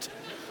that.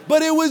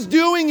 But it was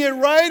doing it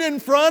right in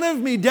front of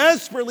me,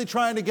 desperately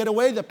trying to get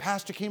away. The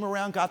pastor came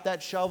around, got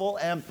that shovel,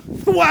 and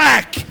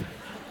whack!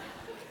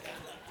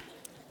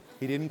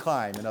 He didn't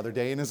climb another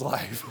day in his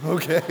life,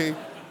 okay?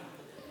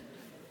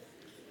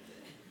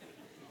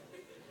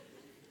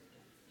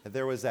 And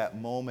there was that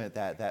moment,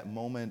 that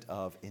moment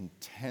of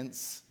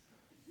intense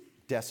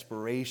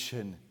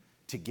desperation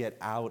to get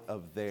out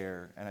of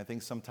there. And I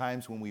think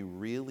sometimes when we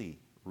really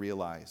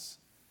realize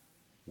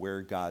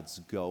where God's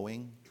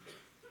going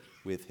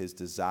with his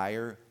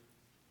desire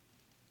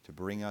to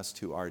bring us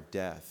to our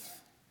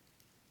death.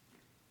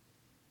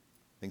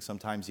 I think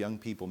sometimes young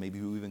people, maybe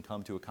who even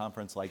come to a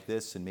conference like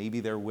this, and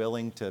maybe they're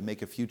willing to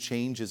make a few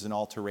changes and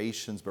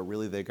alterations, but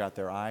really they got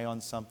their eye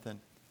on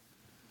something.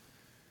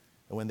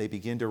 And when they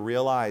begin to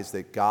realize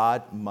that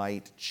God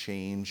might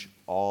change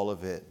all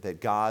of it,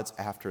 that God's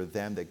after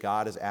them, that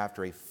God is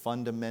after a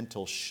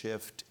fundamental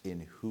shift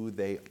in who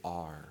they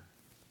are,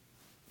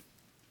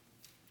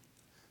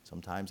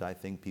 sometimes I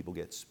think people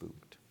get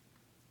spooked.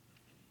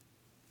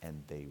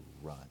 And they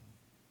run.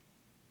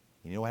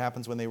 You know what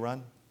happens when they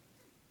run?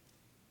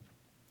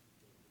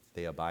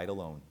 They abide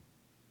alone.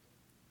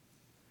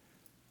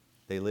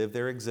 They live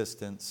their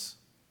existence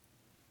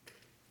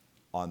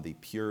on the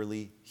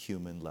purely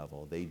human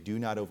level. They do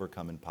not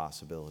overcome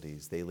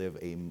impossibilities. They live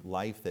a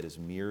life that is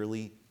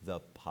merely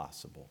the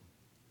possible.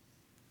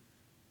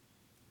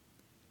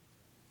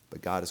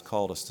 But God has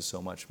called us to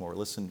so much more.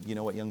 Listen, you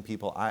know what, young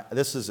people?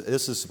 This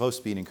is supposed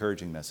to be an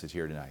encouraging message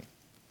here tonight.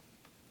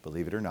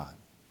 Believe it or not.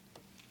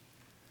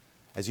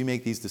 As you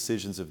make these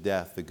decisions of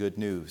death, the good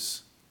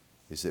news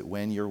is that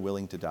when you're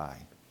willing to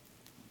die,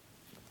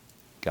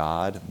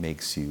 God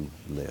makes you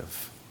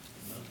live.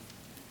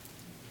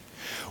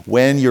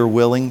 When you're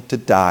willing to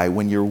die,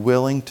 when you're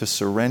willing to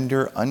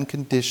surrender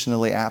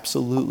unconditionally,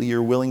 absolutely,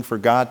 you're willing for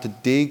God to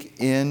dig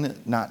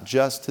in, not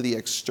just to the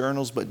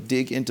externals, but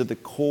dig into the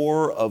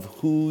core of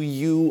who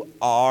you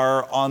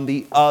are on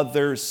the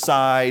other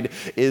side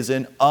is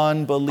an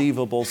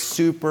unbelievable,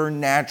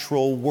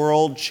 supernatural,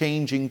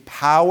 world-changing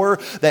power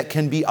that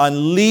can be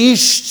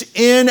unleashed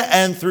in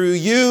and through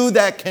you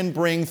that can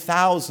bring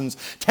thousands,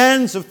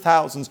 tens of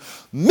thousands,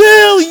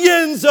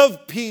 millions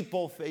of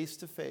people face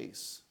to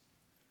face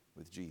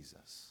with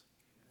Jesus.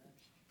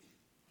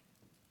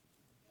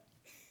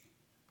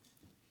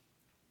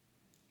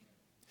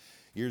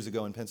 Years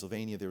ago in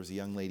Pennsylvania, there was a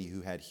young lady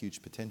who had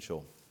huge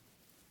potential.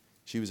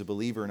 She was a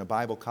believer and a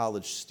Bible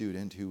college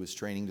student who was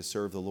training to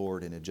serve the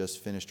Lord and had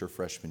just finished her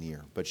freshman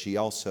year. But she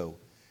also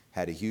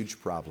had a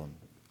huge problem.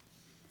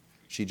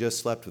 She just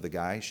slept with a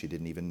guy she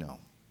didn't even know.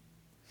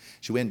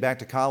 She went back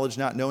to college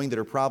not knowing that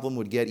her problem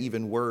would get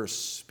even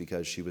worse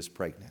because she was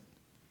pregnant.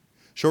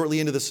 Shortly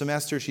into the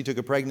semester, she took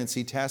a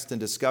pregnancy test and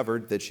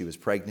discovered that she was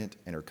pregnant,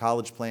 and her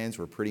college plans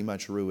were pretty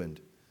much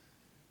ruined.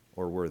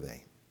 Or were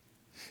they?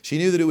 She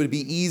knew that it would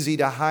be easy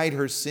to hide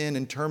her sin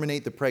and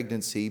terminate the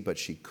pregnancy, but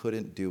she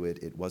couldn't do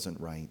it. It wasn't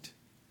right.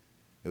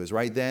 It was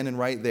right then and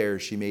right there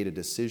she made a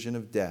decision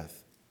of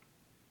death.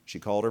 She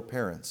called her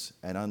parents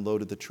and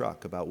unloaded the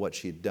truck about what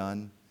she had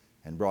done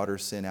and brought her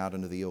sin out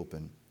into the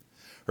open.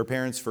 Her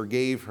parents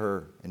forgave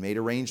her and made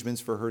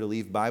arrangements for her to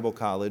leave Bible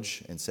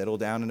college and settle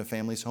down in a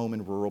family's home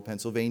in rural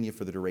Pennsylvania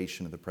for the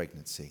duration of the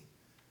pregnancy.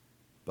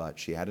 But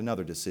she had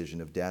another decision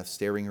of death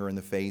staring her in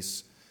the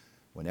face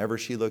whenever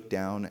she looked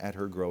down at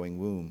her growing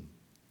womb.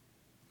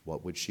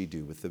 What would she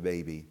do with the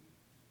baby?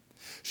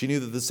 She knew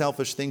that the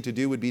selfish thing to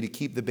do would be to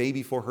keep the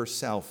baby for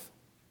herself.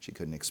 She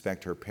couldn't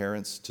expect her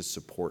parents to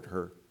support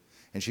her.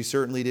 And she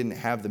certainly didn't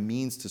have the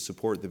means to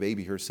support the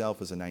baby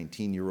herself as a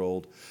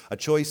 19-year-old. A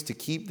choice to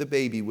keep the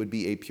baby would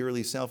be a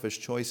purely selfish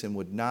choice and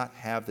would not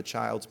have the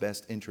child's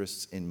best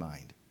interests in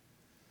mind.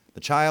 The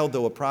child,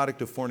 though a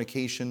product of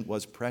fornication,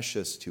 was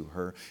precious to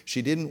her.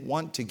 She didn't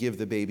want to give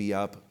the baby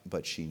up,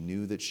 but she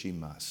knew that she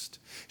must.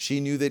 She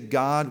knew that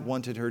God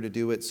wanted her to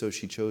do it, so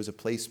she chose a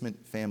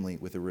placement family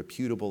with a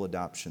reputable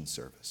adoption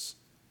service.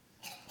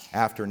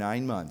 After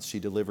 9 months,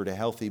 she delivered a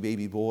healthy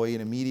baby boy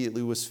and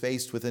immediately was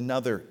faced with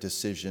another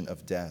decision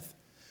of death.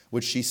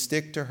 Would she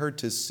stick to her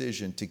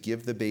decision to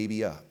give the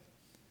baby up?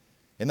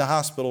 In the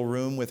hospital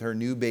room with her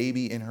new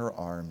baby in her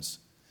arms,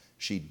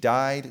 she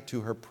died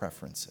to her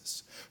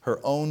preferences, her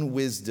own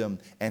wisdom,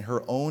 and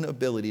her own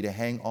ability to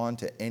hang on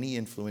to any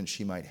influence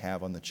she might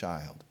have on the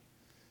child.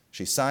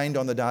 She signed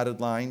on the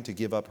dotted line to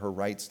give up her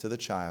rights to the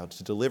child,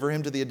 to deliver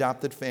him to the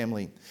adopted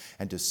family,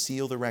 and to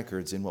seal the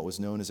records in what was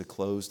known as a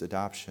closed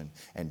adoption.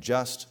 And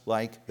just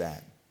like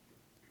that,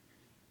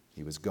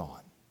 he was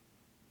gone.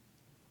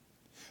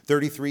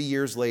 33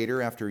 years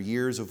later, after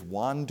years of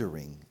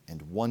wandering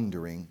and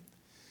wondering,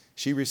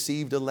 she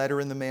received a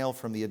letter in the mail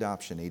from the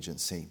adoption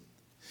agency.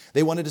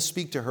 They wanted to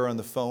speak to her on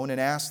the phone and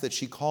asked that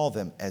she call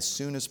them as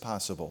soon as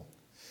possible.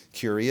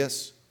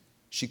 Curious,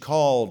 she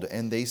called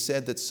and they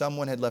said that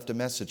someone had left a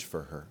message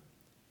for her.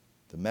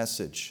 The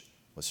message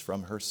was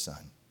from her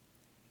son.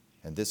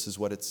 And this is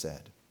what it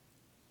said.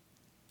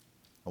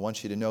 I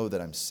want you to know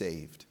that I'm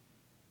saved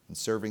and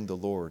serving the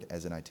Lord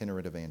as an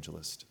itinerant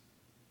evangelist.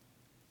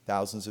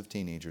 Thousands of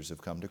teenagers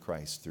have come to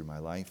Christ through my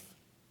life.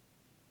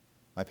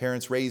 My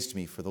parents raised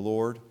me for the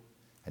Lord,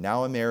 and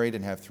now I'm married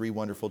and have 3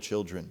 wonderful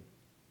children.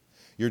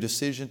 Your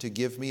decision to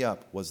give me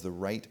up was the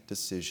right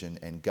decision,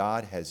 and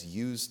God has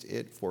used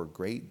it for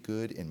great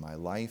good in my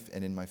life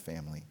and in my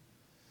family.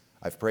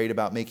 I've prayed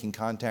about making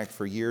contact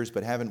for years,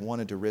 but haven't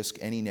wanted to risk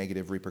any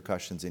negative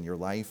repercussions in your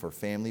life or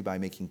family by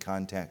making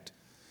contact.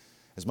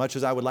 As much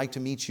as I would like to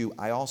meet you,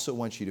 I also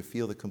want you to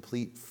feel the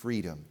complete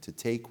freedom to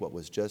take what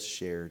was just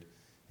shared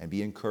and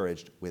be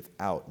encouraged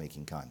without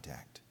making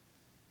contact.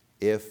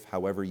 If,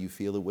 however, you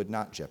feel it would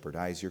not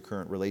jeopardize your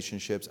current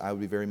relationships, I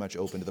would be very much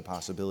open to the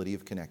possibility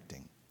of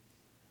connecting.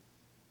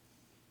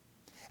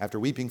 After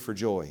weeping for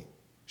joy,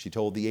 she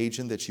told the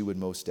agent that she would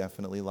most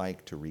definitely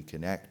like to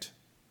reconnect.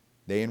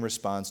 They, in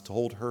response,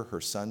 told her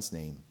her son's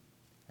name,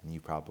 and you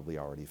probably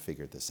already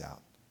figured this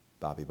out,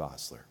 Bobby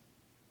Bosler.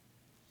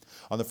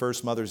 On the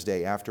first Mother's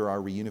Day after our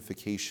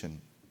reunification,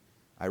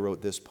 I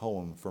wrote this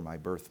poem for my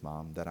birth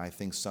mom that I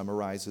think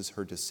summarizes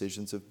her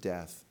decisions of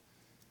death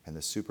and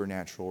the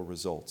supernatural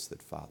results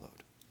that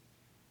followed.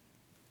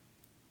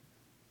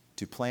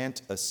 To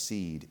plant a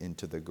seed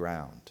into the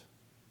ground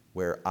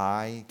where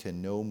eye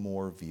can no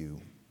more view,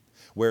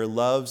 where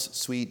love's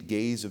sweet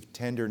gaze of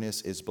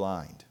tenderness is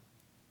blind,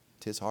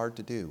 'tis hard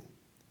to do.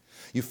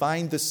 You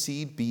find the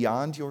seed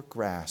beyond your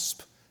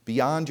grasp,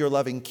 beyond your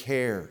loving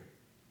care.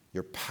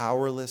 You're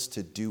powerless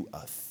to do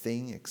a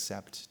thing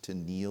except to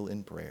kneel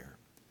in prayer.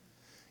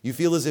 You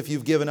feel as if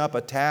you've given up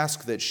a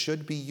task that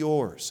should be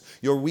yours,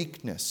 your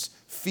weakness,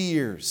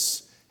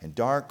 fears, and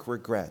dark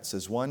regrets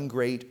as one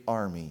great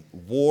army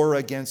war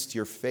against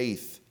your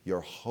faith,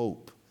 your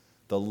hope,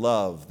 the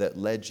love that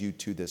led you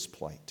to this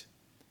plight.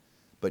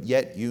 But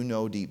yet you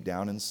know deep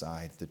down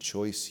inside the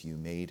choice you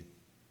made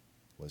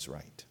was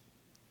right.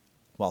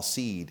 While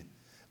seed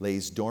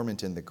lays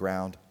dormant in the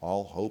ground,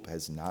 all hope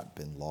has not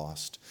been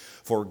lost.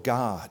 For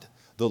God,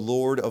 the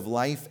Lord of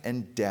life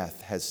and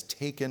death, has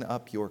taken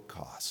up your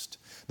cost.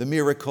 The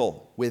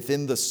miracle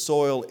within the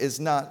soil is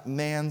not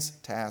man's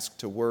task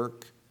to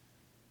work,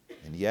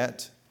 and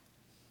yet,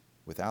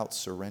 without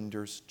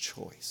surrender's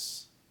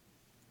choice,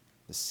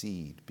 the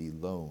seed be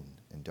lone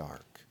and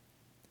dark.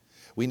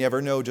 We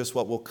never know just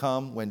what will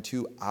come when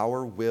to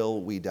our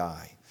will we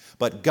die.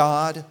 But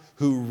God,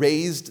 who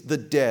raised the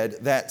dead,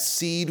 that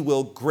seed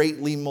will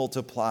greatly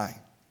multiply.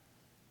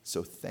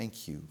 So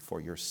thank you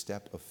for your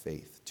step of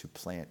faith to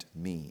plant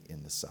me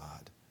in the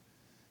sod.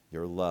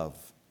 Your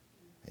love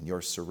and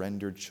your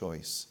surrendered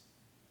choice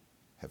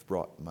have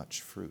brought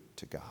much fruit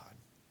to God.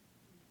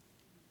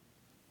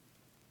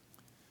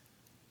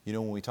 You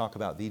know, when we talk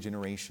about the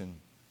generation,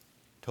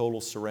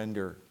 total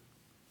surrender,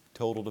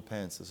 total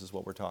dependence, this is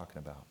what we're talking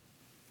about.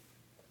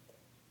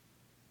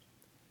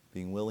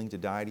 Being willing to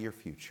die to your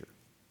future.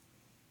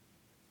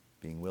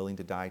 Being willing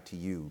to die to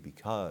you,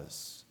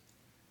 because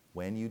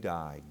when you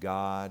die,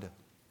 God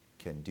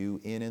can do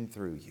in and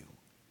through you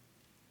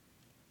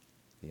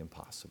the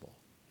impossible.